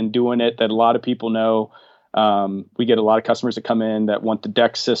that's been doing it that a lot of people know. We get a lot of customers that come in that want the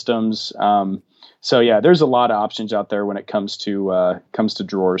deck systems. There's a lot of options out there when it comes to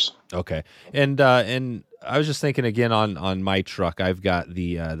drawers. Okay. And I was just thinking again on my truck, I've got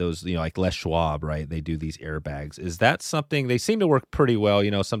the those, like Les Schwab, right? They do these airbags. Is that something, they seem to work pretty well,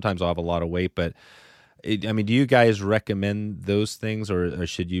 sometimes I'll have a lot of weight, but do you guys recommend those things, or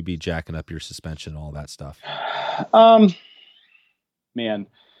should you be jacking up your suspension and all that stuff? Man,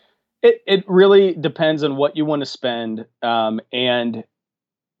 it really depends on what you want to spend, and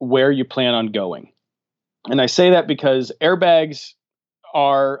where you plan on going. And I say that because airbags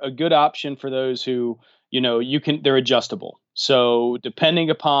are a good option for those who, they're adjustable. So depending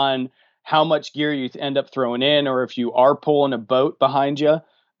upon how much gear you end up throwing in, or if you are pulling a boat behind you,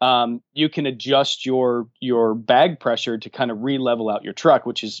 you can adjust your bag pressure to kind of re-level out your truck,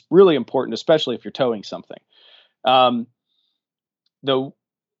 which is really important, especially if you're towing something.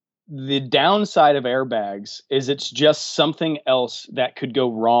 The downside of airbags is it's just something else that could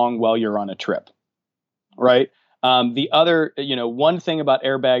go wrong while you're on a trip, right? The other, one thing about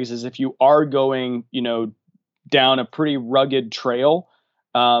airbags is if you are going, down a pretty rugged trail,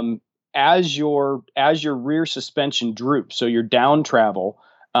 as your rear suspension droops, so your down travel,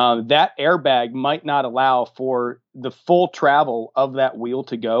 that airbag might not allow for the full travel of that wheel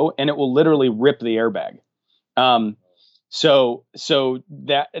to go, and it will literally rip the airbag. So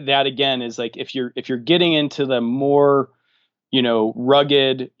that again is like if you're getting into the more,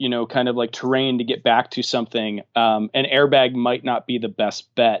 rugged, kind of like terrain to get back to something, an airbag might not be the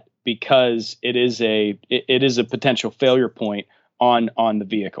best bet because it is a potential failure point on the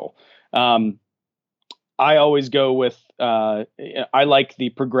vehicle. I always go with, I like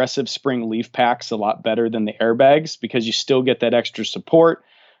the progressive spring leaf packs a lot better than the airbags because you still get that extra support.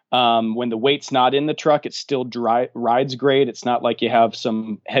 When the weight's not in the truck, it still rides great. It's not like you have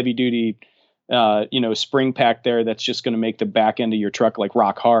some heavy duty, spring pack there that's just going to make the back end of your truck like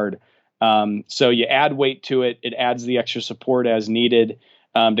rock hard. So you add weight to it. It adds the extra support as needed,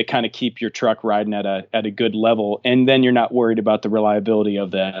 to kind of keep your truck riding at a good level. And then you're not worried about the reliability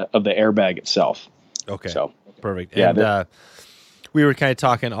of the airbag itself. Okay. So perfect. Yeah, and we were kind of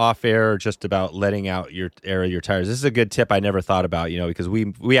talking off air just about letting out your air of your tires. This is a good tip I never thought about, because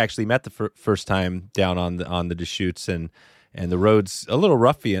we actually met the first time down on the Deschutes, and the road's a little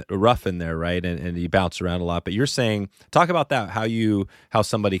rough in there, right? And you bounce around a lot. But you're saying, talk about that, how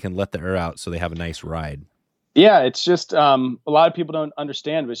somebody can let the air out so they have a nice ride. Yeah, it's just a lot of people don't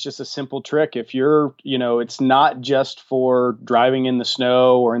understand, but it's just a simple trick. If you're, it's not just for driving in the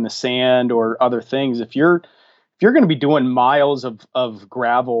snow or in the sand or other things. If you're going to be doing miles of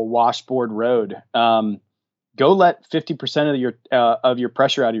gravel washboard road, go let 50% of your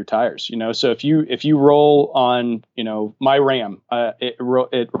pressure out of your tires. So if you roll on, my Ram,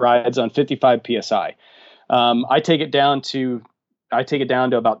 it rides on 55 psi. I take it down to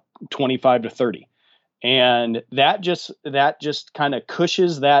about 25 to 30. And that just kind of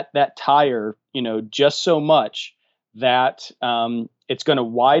cushions that tire, just so much that it's going to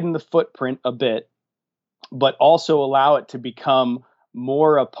widen the footprint a bit, but also allow it to become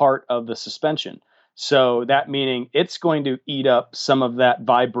more a part of the suspension. So that meaning it's going to eat up some of that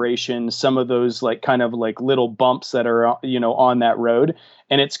vibration, some of those like kind of like little bumps that are, on that road.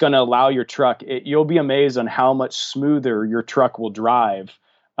 And it's going to allow your truck, you'll be amazed on how much smoother your truck will drive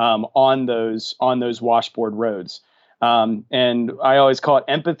on those washboard roads. And I always call it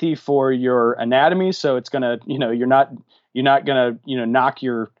empathy for your anatomy. So it's going to, you're not going to,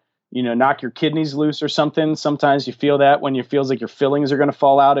 knock your kidneys loose or something. Sometimes you feel that when it feels like your fillings are going to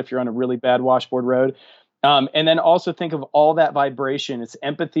fall out if you're on a really bad washboard road. And then also think of all that vibration. It's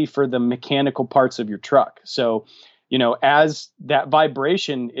empathy for the mechanical parts of your truck. So, as that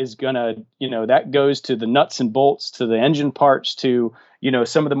vibration is going to, that goes to the nuts and bolts, to the engine parts, to,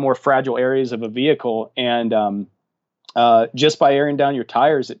 some of the more fragile areas of a vehicle. And just by airing down your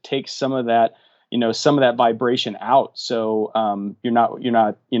tires, it takes some of that vibration out. So you're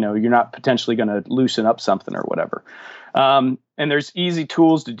not potentially going to loosen up something or whatever. And there's easy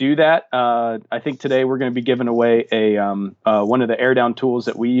tools to do that. I think today we're going to be giving away one of the air down tools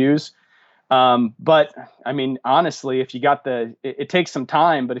that we use. But I mean, honestly, if you got it takes some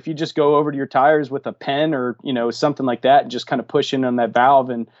time, but if you just go over to your tires with a pen or, something like that and just kind of push in on that valve,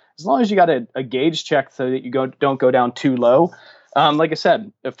 and as long as you got a gauge check so that you don't go down too low. Like I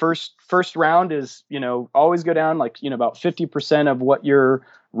said, the first round is, always go down like, about 50% of what your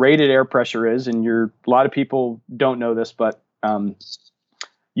rated air pressure is. And a lot of people don't know this, but,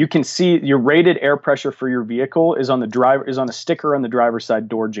 you can see your rated air pressure for your vehicle is on a sticker on the driver's side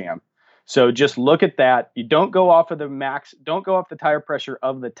door jamb. So just look at that. You don't go off of don't go off the tire pressure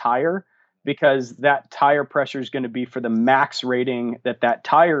of the tire, because that tire pressure is going to be for the max rating that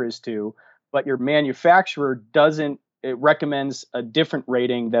tire is to, but your manufacturer it recommends a different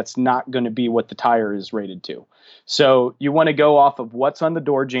rating that's not going to be what the tire is rated to. So you want to go off of what's on the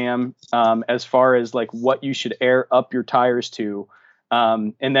door jamb, as far as like what you should air up your tires to,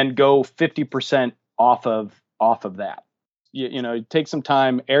 and then go 50% off of that. Take some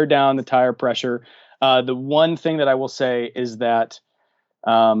time, air down the tire pressure. The one thing that I will say is that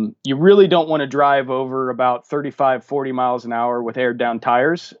you really don't want to drive over about 35, 40 miles an hour with aired down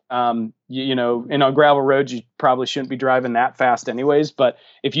tires. And on gravel roads, you probably shouldn't be driving that fast anyways. But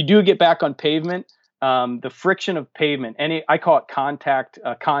if you do get back on pavement, the friction of pavement, I call it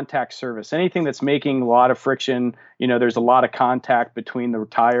contact surface. Anything that's making a lot of friction, there's a lot of contact between the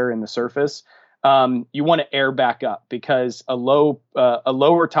tire and the surface. You want to air back up, because a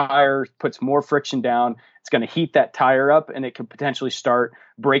lower tire puts more friction down. It's going to heat that tire up, and it could potentially start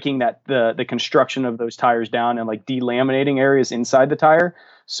breaking the construction of those tires down and like delaminating areas inside the tire.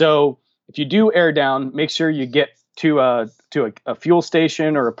 So if you do air down, make sure you get to a fuel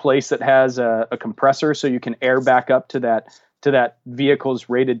station or a place that has a compressor, so you can air back up to that vehicle's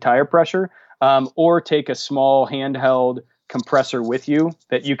rated tire pressure, or take a small handheld compressor with you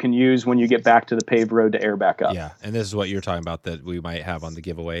that you can use when you get back to the paved road to air back up. Yeah, and this is what you're talking about that we might have on the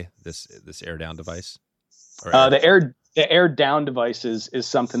giveaway, this air down device. The the air down devices is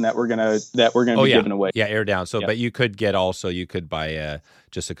something that we're gonna be giving away. Yeah, air down. So, Yeah. but you could buy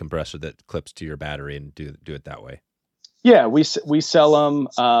just a compressor that clips to your battery and do it that way. Yeah, we sell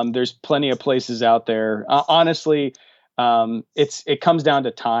them. There's plenty of places out there. Honestly, it comes down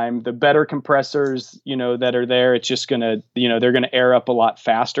to time. The better compressors, that are there, it's just gonna, they're gonna air up a lot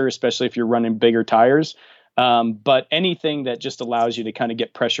faster, especially if you're running bigger tires. But anything that just allows you to kind of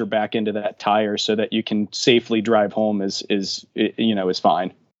get pressure back into that tire so that you can safely drive home is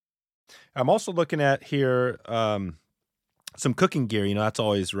fine. I'm also looking at here some cooking gear. That's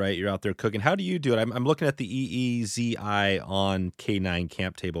always right. You're out there cooking. How do you do it? I'm looking at the EEZI on K9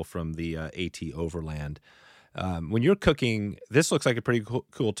 camp table from the AT Overland. When you're cooking, this looks like a pretty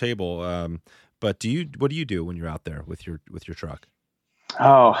cool table. But what do you do when you're out there with your truck?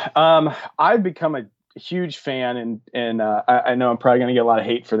 I've become a huge fan, and I know I'm probably going to get a lot of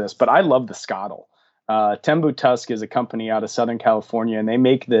hate for this, but I love the Scottle. Tembu Tusk is a company out of Southern California, and they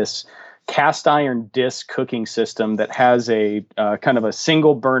make this cast iron disc cooking system that has a kind of a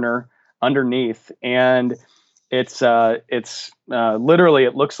single burner underneath, and it's literally,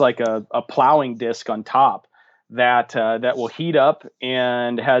 it looks like a plowing disc on top that will heat up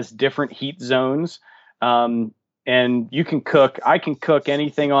and has different heat zones. And I can cook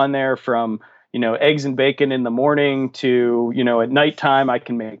anything on there from, eggs and bacon in the morning to, at nighttime, I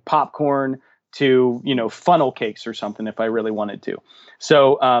can make popcorn to, funnel cakes or something if I really wanted to.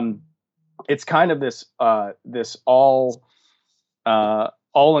 So, it's kind of this all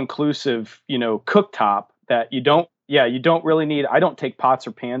inclusive, cooktop that you don't really need. I don't take pots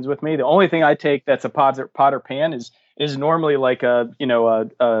or pans with me. The only thing I take that's a pot or pan is normally like a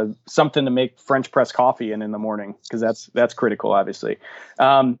something to make French press coffee in the morning, because that's critical, obviously.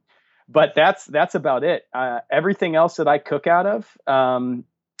 But that's about it. Everything else that I cook out of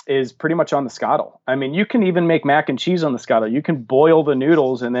is pretty much on the Scottle. I mean, you can even make mac and cheese on the Scottle. You can boil the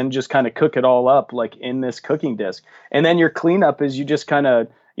noodles and then just kind of cook it all up like in this cooking disc. And then your cleanup is you just kind of,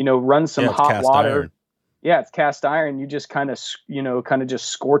 run some hot water. Iron. Yeah, it's cast iron. You just kind of just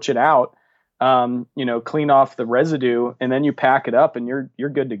scorch it out, clean off the residue, and then you pack it up and you're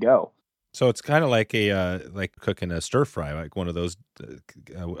good to go. So it's kind of like like cooking a stir fry, like one of those.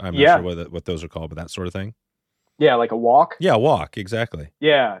 I'm not sure what those are called, but that sort of thing. Yeah, like a wok. Yeah, wok, exactly.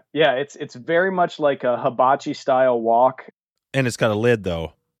 Yeah. It's very much like a hibachi style wok. And it's got a lid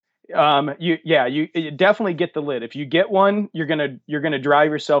though. You definitely get the lid. If you get one, you're gonna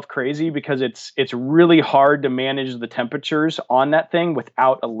drive yourself crazy, because it's really hard to manage the temperatures on that thing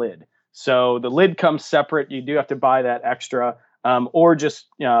without a lid. So the lid comes separate. You do have to buy that extra, or just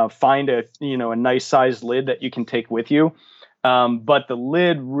find a nice sized lid that you can take with you. But the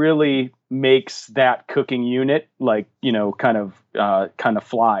lid really makes that cooking unit kind of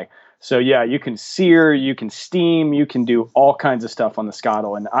fly. So yeah, you can sear, you can steam, you can do all kinds of stuff on the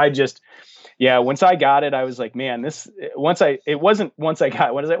Scottle. And once I got it, I was like, man, once I got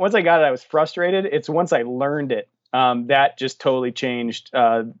it, I was frustrated. It's once I learned it, that just totally changed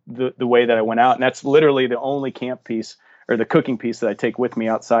the way that I went out. And that's literally the only camp piece or the cooking piece that I take with me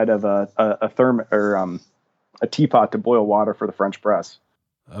outside of a thermos or a teapot to boil water for the French press.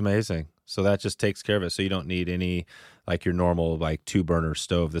 Amazing. So that just takes care of it. So you don't need any like your normal like 2-burner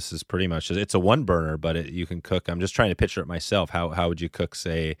stove. This is pretty much, it's a 1-burner, but you can cook. I'm just trying to picture it myself. How would you cook,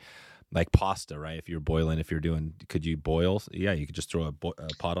 say, like pasta, right? If you're boiling, could you boil? Yeah, you could just throw a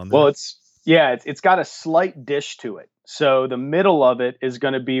pot on there. Well, it's got a slight dish to it. So the middle of it is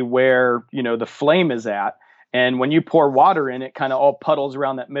going to be where, the flame is at. And when you pour water in, it kind of all puddles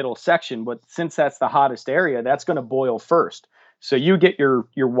around that middle section. But since that's the hottest area, that's going to boil first. So you get your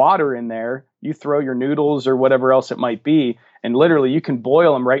water in there, you throw your noodles or whatever else it might be, and literally you can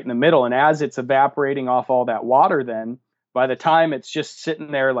boil them right in the middle. And as it's evaporating off all that water, then by the time it's just sitting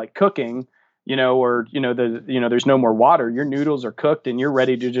there like cooking, there's no more water, your noodles are cooked and you're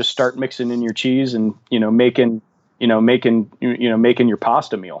ready to just start mixing in your cheese and, making your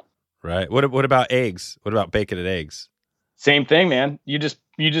pasta meal. Right. What about eggs? What about bacon and eggs? Same thing, man. You just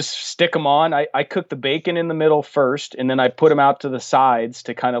stick them on. I cook the bacon in the middle first, and then I put them out to the sides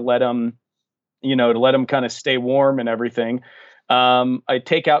to kind of let them kind of stay warm and everything. I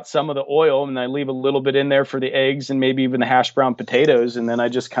take out some of the oil and I leave a little bit in there for the eggs and maybe even the hash brown potatoes, and then I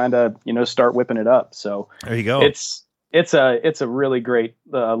just kind of start whipping it up. So there you go. It's a really great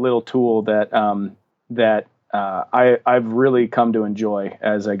little tool that I've really come to enjoy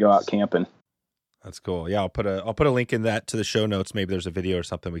as I go out camping. That's cool. Yeah, I'll put a link in that to the show notes. Maybe there's a video or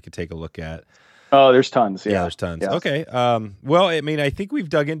something we could take a look at. Oh, there's tons. Yeah, Yeah. there's tons. Yeah. Okay. Well, I mean, I think we've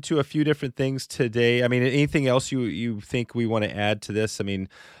dug into a few different things today. I mean, anything else you think we want to add to this? I mean,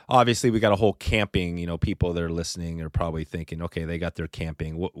 obviously we got a whole camping, people that are listening are probably thinking, okay, they got their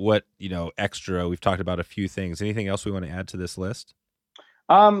camping. What extra? We've talked about a few things. Anything else we want to add to this list?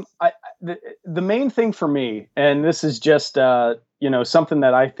 The main thing for me, and this is just, something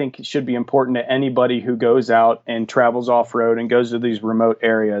that I think should be important to anybody who goes out and travels off road and goes to these remote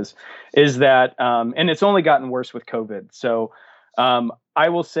areas, is that, and it's only gotten worse with COVID. So, I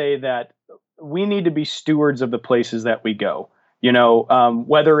will say that we need to be stewards of the places that we go.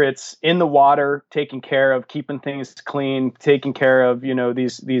 Whether it's in the water, taking care of, keeping things clean, taking care of,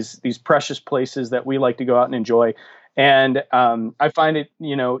 these precious places that we like to go out and enjoy. And I find it,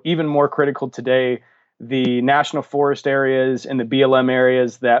 even more critical today, the national forest areas and the BLM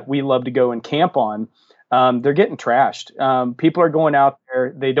areas that we love to go and camp on, they're getting trashed. People are going out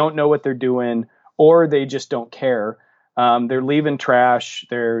there, they don't know what they're doing, or they just don't care. They're leaving trash.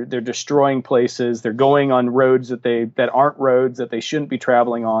 They're destroying places. They're going on roads that aren't roads that they shouldn't be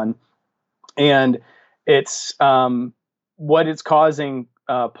traveling on, and it's what it's causing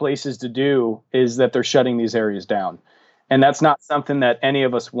places to do is that they're shutting these areas down. And that's not something that any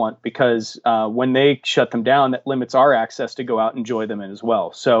of us want, because when they shut them down, that limits our access to go out and enjoy them as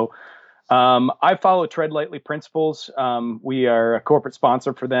well. So I follow Tread Lightly principles. We are a corporate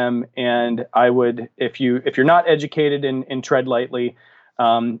sponsor for them. And I would, if you're not educated in Tread Lightly,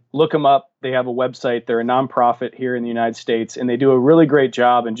 look them up. They have a website. They're a nonprofit here in the United States, and they do a really great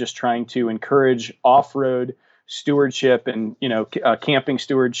job in just trying to encourage off-road stewardship and, camping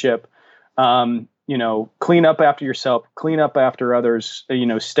stewardship. Clean up after yourself, clean up after others,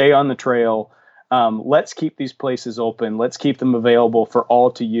 stay on the trail. Let's keep these places open. Let's keep them available for all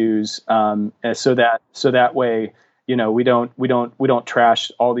to use. So that way, we don't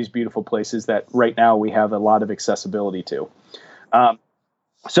trash all these beautiful places that right now we have a lot of accessibility to.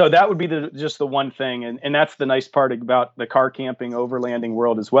 So that would be just the one thing. And that's the nice part about the car camping overlanding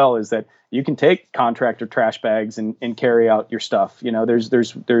world as well, is that you can take contractor trash bags and carry out your stuff. There's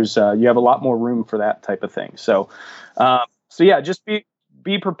you have a lot more room for that type of thing. So yeah, just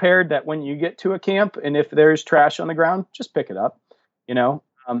be prepared that when you get to a camp, and if there's trash on the ground, just pick it up,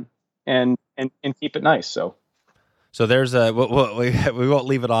 and keep it nice. So there's we won't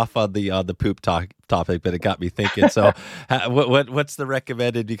leave it off on the poop topic, but it got me thinking. So what's the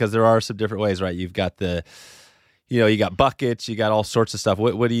recommended? Because there are some different ways, right? You've got you got buckets, you got all sorts of stuff.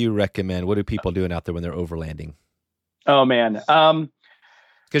 What do you recommend? What are people doing out there when they're overlanding? Oh man.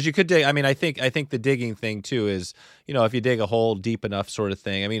 Because you could dig. I mean, I think the digging thing too is, if you dig a hole deep enough, sort of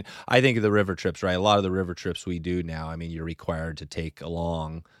thing. I mean, I think of the river trips, right? A lot of the river trips we do now, I mean, you're required to take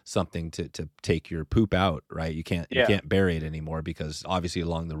along something to take your poop out, right? You can't bury it anymore, because obviously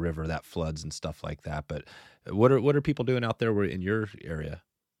along the river that floods and stuff like that. But what are people doing out there in your area?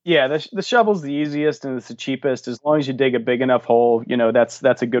 Yeah, the shovel's the easiest and it's the cheapest. As long as you dig a big enough hole,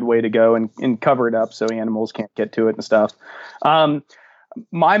 that's a good way to go, and cover it up so animals can't get to it and stuff.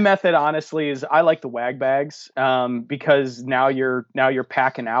 My method, honestly, is I like the wag bags, because now you're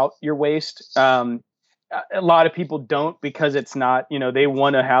packing out your waste. A lot of people don't, because it's not, they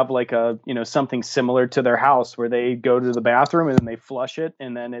want to have like something similar to their house where they go to the bathroom and then they flush it,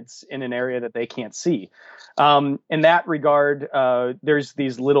 and then it's in an area that they can't see. In that regard, there's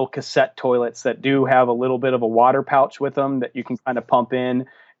these little cassette toilets that do have a little bit of a water pouch with them that you can kind of pump in,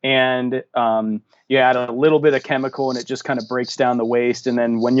 and you add a little bit of chemical and it just kind of breaks down the waste. And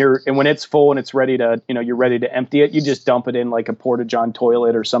then when it's full and it's ready to, you're ready to empty it, you just dump it in like a Porta-John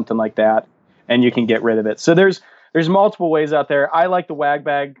toilet or something like that, and you can get rid of it. So there's multiple ways out there. I like the wag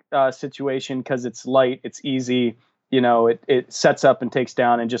bag situation because it's light, it's easy, it sets up and takes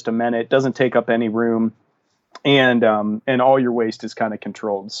down in just a minute, doesn't take up any room, and all your waste is kind of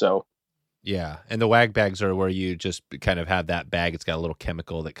controlled. So yeah, and the wag bags are where you just kind of have that bag. It's got a little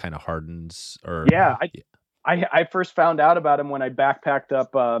chemical that kind of hardens. I first found out about them when I backpacked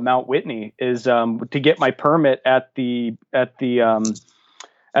up Mount Whitney, is to get my permit at the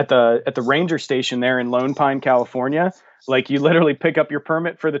ranger station there in Lone Pine, California. Like, you literally pick up your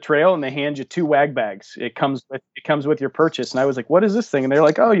permit for the trail and they hand you 2 wag bags. It comes with your purchase. And I was like, what is this thing? And they're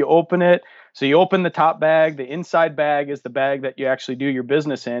like, oh, you open it. So you open the top bag. The inside bag is the bag that you actually do your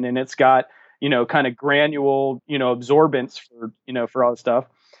business in. And it's got, kind of granule, absorbents for all the stuff.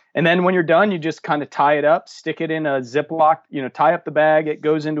 And then when you're done, you just kind of tie it up, stick it in a Ziploc, tie up the bag. It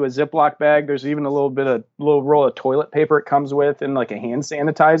goes into a Ziploc bag. There's even a little roll of toilet paper it comes with, and like a hand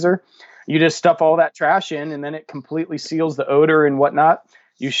sanitizer. You just stuff all that trash in, and then it completely seals the odor and whatnot.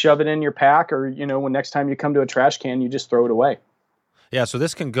 You shove it in your pack, or, when next time you come to a trash can, you just throw it away. Yeah, so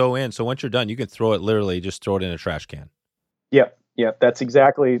this can go in. So once you're done, you can throw it just throw it in a trash can. Yep. Yep. That's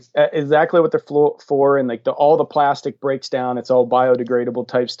exactly what they're for. And like all the plastic breaks down. It's all biodegradable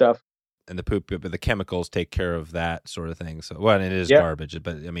type stuff. And the poop, but the chemicals take care of that sort of thing. So, well, it is Yep. garbage,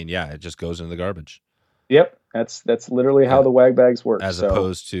 but I mean, yeah, it just goes into the garbage. Yep. That's literally how the wag bags work. As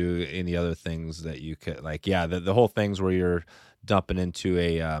opposed to any other things that you could the whole things where you're dumping into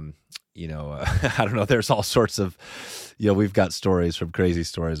a, I don't know, there's all sorts of, we've got crazy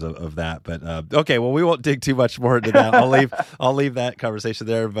stories of that, but, okay, well, we won't dig too much more into that. I'll leave that conversation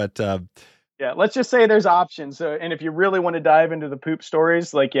there, but, yeah, let's just say there's options. So, and if you really want to dive into the poop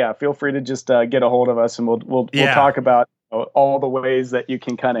stories, feel free to just get a hold of us, and we'll talk about all the ways that you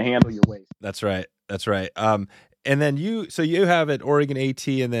can kind of handle your waste. That's right. And then you have at Oregon AT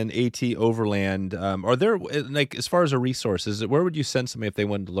and then AT Overland. Are there, like, as far as a resource, where would you send somebody if they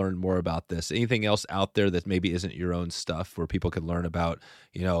wanted to learn more about this? Anything else out there that maybe isn't your own stuff where people could learn about,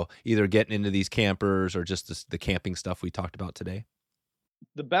 either getting into these campers or just the camping stuff we talked about today?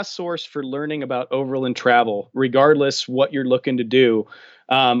 The best source for learning about overland travel, regardless what you're looking to do,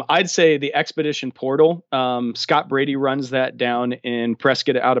 I'd say the Expedition Portal. Scott Brady runs that down in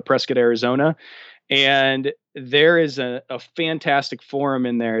out of Prescott, Arizona. And there is a fantastic forum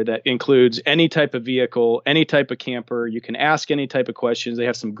in there that includes any type of vehicle, any type of camper. You can ask any type of questions. They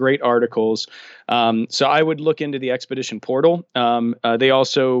have some great articles. So I would look into the Expedition Portal. They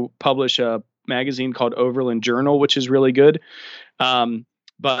also publish a magazine called Overland Journal, which is really good.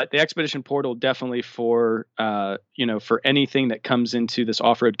 But the Expedition Portal definitely for anything that comes into this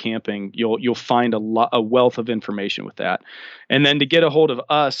off-road camping, you'll find a wealth of information with that. And then to get a hold of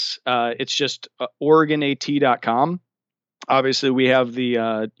us, it's just OregonAT.com. Obviously, we have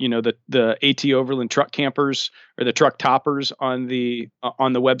the AT Overland truck campers or the truck toppers on the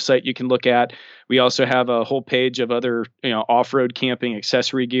website you can look at. We also have a whole page of other off-road camping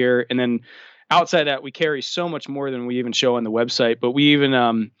accessory gear, and then outside that, we carry so much more than we even show on the website. But we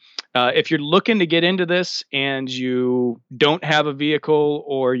even, if you're looking to get into this and you don't have a vehicle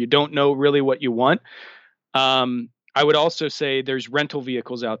or you don't know really what you want, I would also say there's rental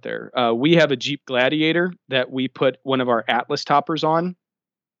vehicles out there. We have a Jeep Gladiator that we put one of our Atlas toppers on,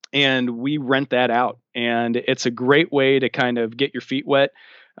 and we rent that out. And it's a great way to kind of get your feet wet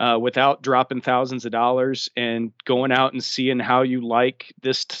without dropping thousands of dollars and going out and seeing how you like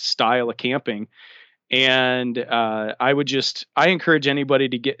this style of camping. And I encourage anybody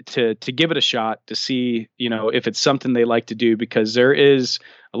to give it a shot to see, if it's something they like to do, because there is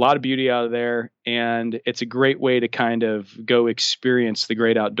a lot of beauty out there, and it's a great way to kind of go experience the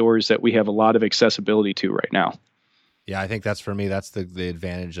great outdoors that we have a lot of accessibility to right now. Yeah, I think that's the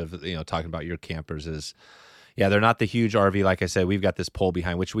advantage of, talking about your campers is, yeah, they're not the huge RV. Like I said, we've got this pole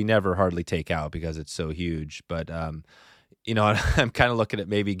behind, which we never hardly take out because it's so huge. But, I'm kind of looking at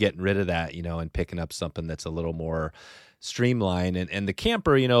maybe getting rid of that, and picking up something that's a little more streamlined. And the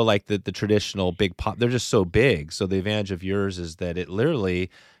camper, like the traditional big pop, they're just so big. So the advantage of yours is that it literally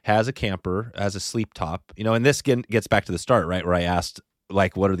has a camper, has a sleep top, and this gets back to the start, right, where I asked,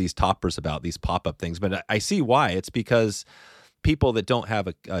 like, what are these toppers about, these pop-up things? But I see why. It's because people that don't have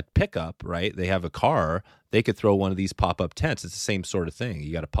a pickup, right? They have a car, they could throw one of these pop-up tents. It's the same sort of thing.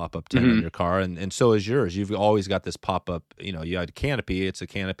 You got a pop-up tent in your car, and so is yours. You've always got this pop-up, you had a canopy, it's a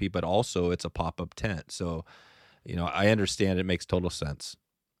canopy, but also it's a pop-up tent. So, I understand, it makes total sense.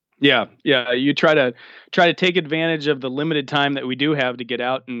 Yeah. You try to take advantage of the limited time that we do have to get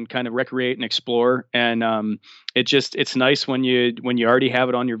out and kind of recreate and explore. And it's nice when you already have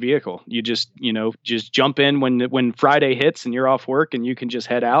it on your vehicle. You just jump in when Friday hits and you're off work, and you can just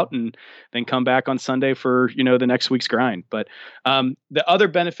head out and then come back on Sunday for the next week's grind. But the other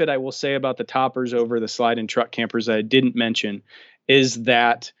benefit I will say about the toppers over the slide-in truck campers that I didn't mention is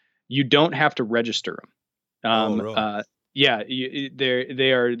that you don't have to register them. Really? Yeah,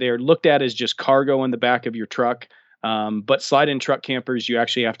 they are looked at as just cargo in the back of your truck. But slide-in truck campers, you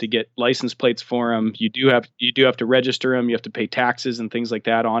actually have to get license plates for them. You do have to register them. You have to pay taxes and things like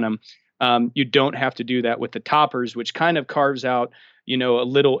that on them. You don't have to do that with the toppers, which kind of carves out a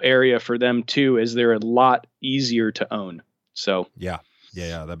little area for them too, as they're a lot easier to own. So yeah,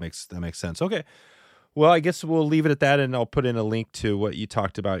 that makes sense. Okay. Well, I guess we'll leave it at that, and I'll put in a link to what you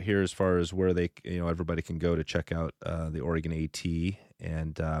talked about here as far as where they, everybody can go to check out the Oregon AT.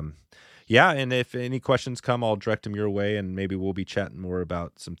 And and if any questions come, I'll direct them your way, and maybe we'll be chatting more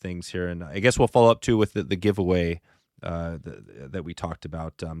about some things here. And I guess we'll follow up too with the giveaway that we talked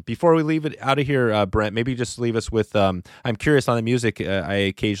about. Before we leave it out of here, Brent, maybe just leave us with, I'm curious on the music. I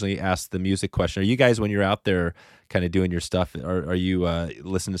occasionally ask the music question. Are you guys, when you're out there kind of doing your stuff, are you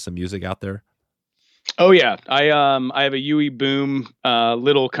listening to some music out there? Oh yeah, I have a UE Boom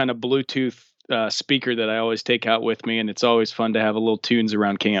little kind of Bluetooth speaker that I always take out with me, and it's always fun to have a little tunes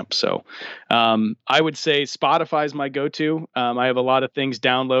around camp. So I would say Spotify is my go-to. I have a lot of things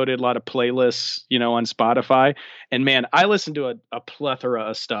downloaded, a lot of playlists, on Spotify, and man, I listen to a plethora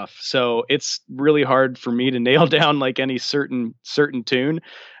of stuff. So it's really hard for me to nail down like any certain tune.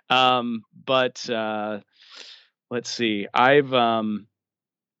 But let's see,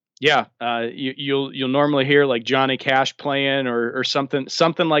 you'll normally hear like Johnny Cash playing or something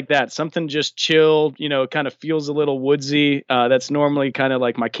like that. Something just chilled, kind of feels a little woodsy. That's normally kind of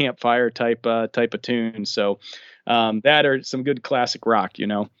like my campfire type of tune. So that or some good classic rock,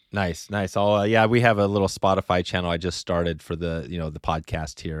 Nice. Yeah, we have a little Spotify channel I just started for the the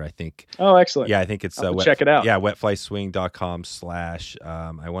podcast here. I think. Oh, excellent. Yeah, I think it's check it out. Yeah, wetflyswing.com/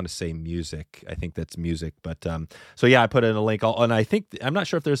 I want to say music. I think that's music, but so yeah, I put in a link. And I think I'm not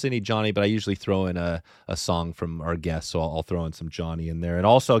sure if there's any Johnny, but I usually throw in a song from our guest, so I'll throw in some Johnny in there. And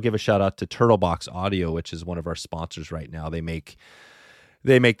also I'll give a shout out to Turtlebox Audio, which is one of our sponsors right now. They make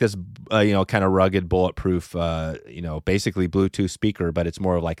this, kind of rugged, bulletproof, basically Bluetooth speaker, but it's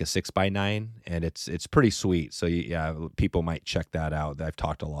more of like a 6x9, and it's pretty sweet. So yeah, people might check that out. I've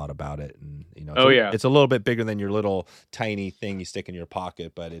talked a lot about it, and it's a little bit bigger than your little tiny thing you stick in your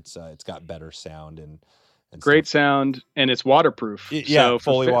pocket, but it's got better sound and great sound, and it's waterproof. Yeah, so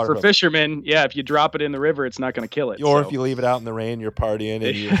fully waterproof. For fishermen, yeah, if you drop it in the river, it's not going to kill it. Or if you leave it out in the rain, you're partying,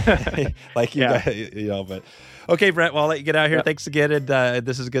 and but okay, Brent, well, I'll let you get out here. Yep. Thanks again, and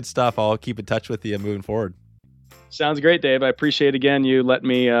this is good stuff. I'll keep in touch with you moving forward. Sounds great, Dave. I appreciate again you letting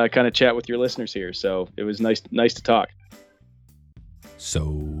me kind of chat with your listeners here. So it was nice to talk.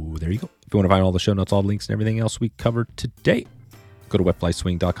 So there you go. If you want to find all the show notes, all the links, and everything else we covered today, go to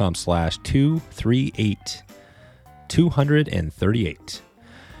wetflyswing.com/238.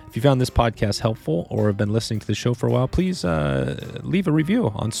 If you found this podcast helpful or have been listening to the show for a while, please leave a review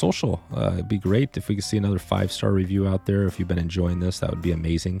on social. It'd be great if we could see another 5-star review out there. If you've been enjoying this, that would be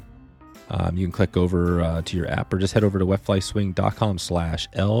amazing. You can click over to your app or just head over to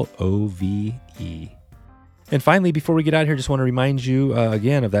wetflyswing.com/LOVE. And finally, before we get out of here, just want to remind you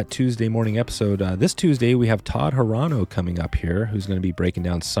again of that Tuesday morning episode. This Tuesday, we have Todd Hirano coming up here, who's going to be breaking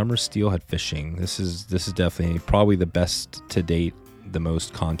down summer steelhead fishing. This is definitely probably the best to date, the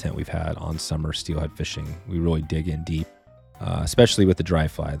most content we've had on summer steelhead fishing. We really dig in deep, especially with the dry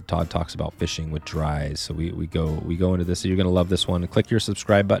fly. Todd talks about fishing with dries, so we go into this. So you're going to love this one. Click your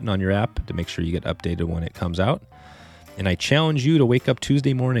subscribe button on your app to make sure you get updated when it comes out. And I challenge you to wake up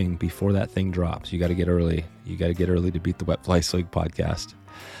Tuesday morning before that thing drops. You got to get early. You got to get early to beat the Wet Fly Swing podcast. So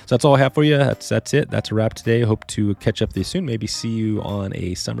that's all I have for you. That's it. That's a wrap today. Hope to catch up with you soon. Maybe see you on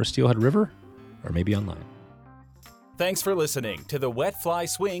a summer steelhead river, or maybe online. Thanks for listening to the Wet Fly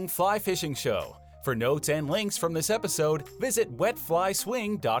Swing Fly Fishing Show. For notes and links from this episode, visit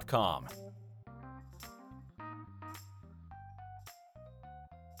wetflyswing.com.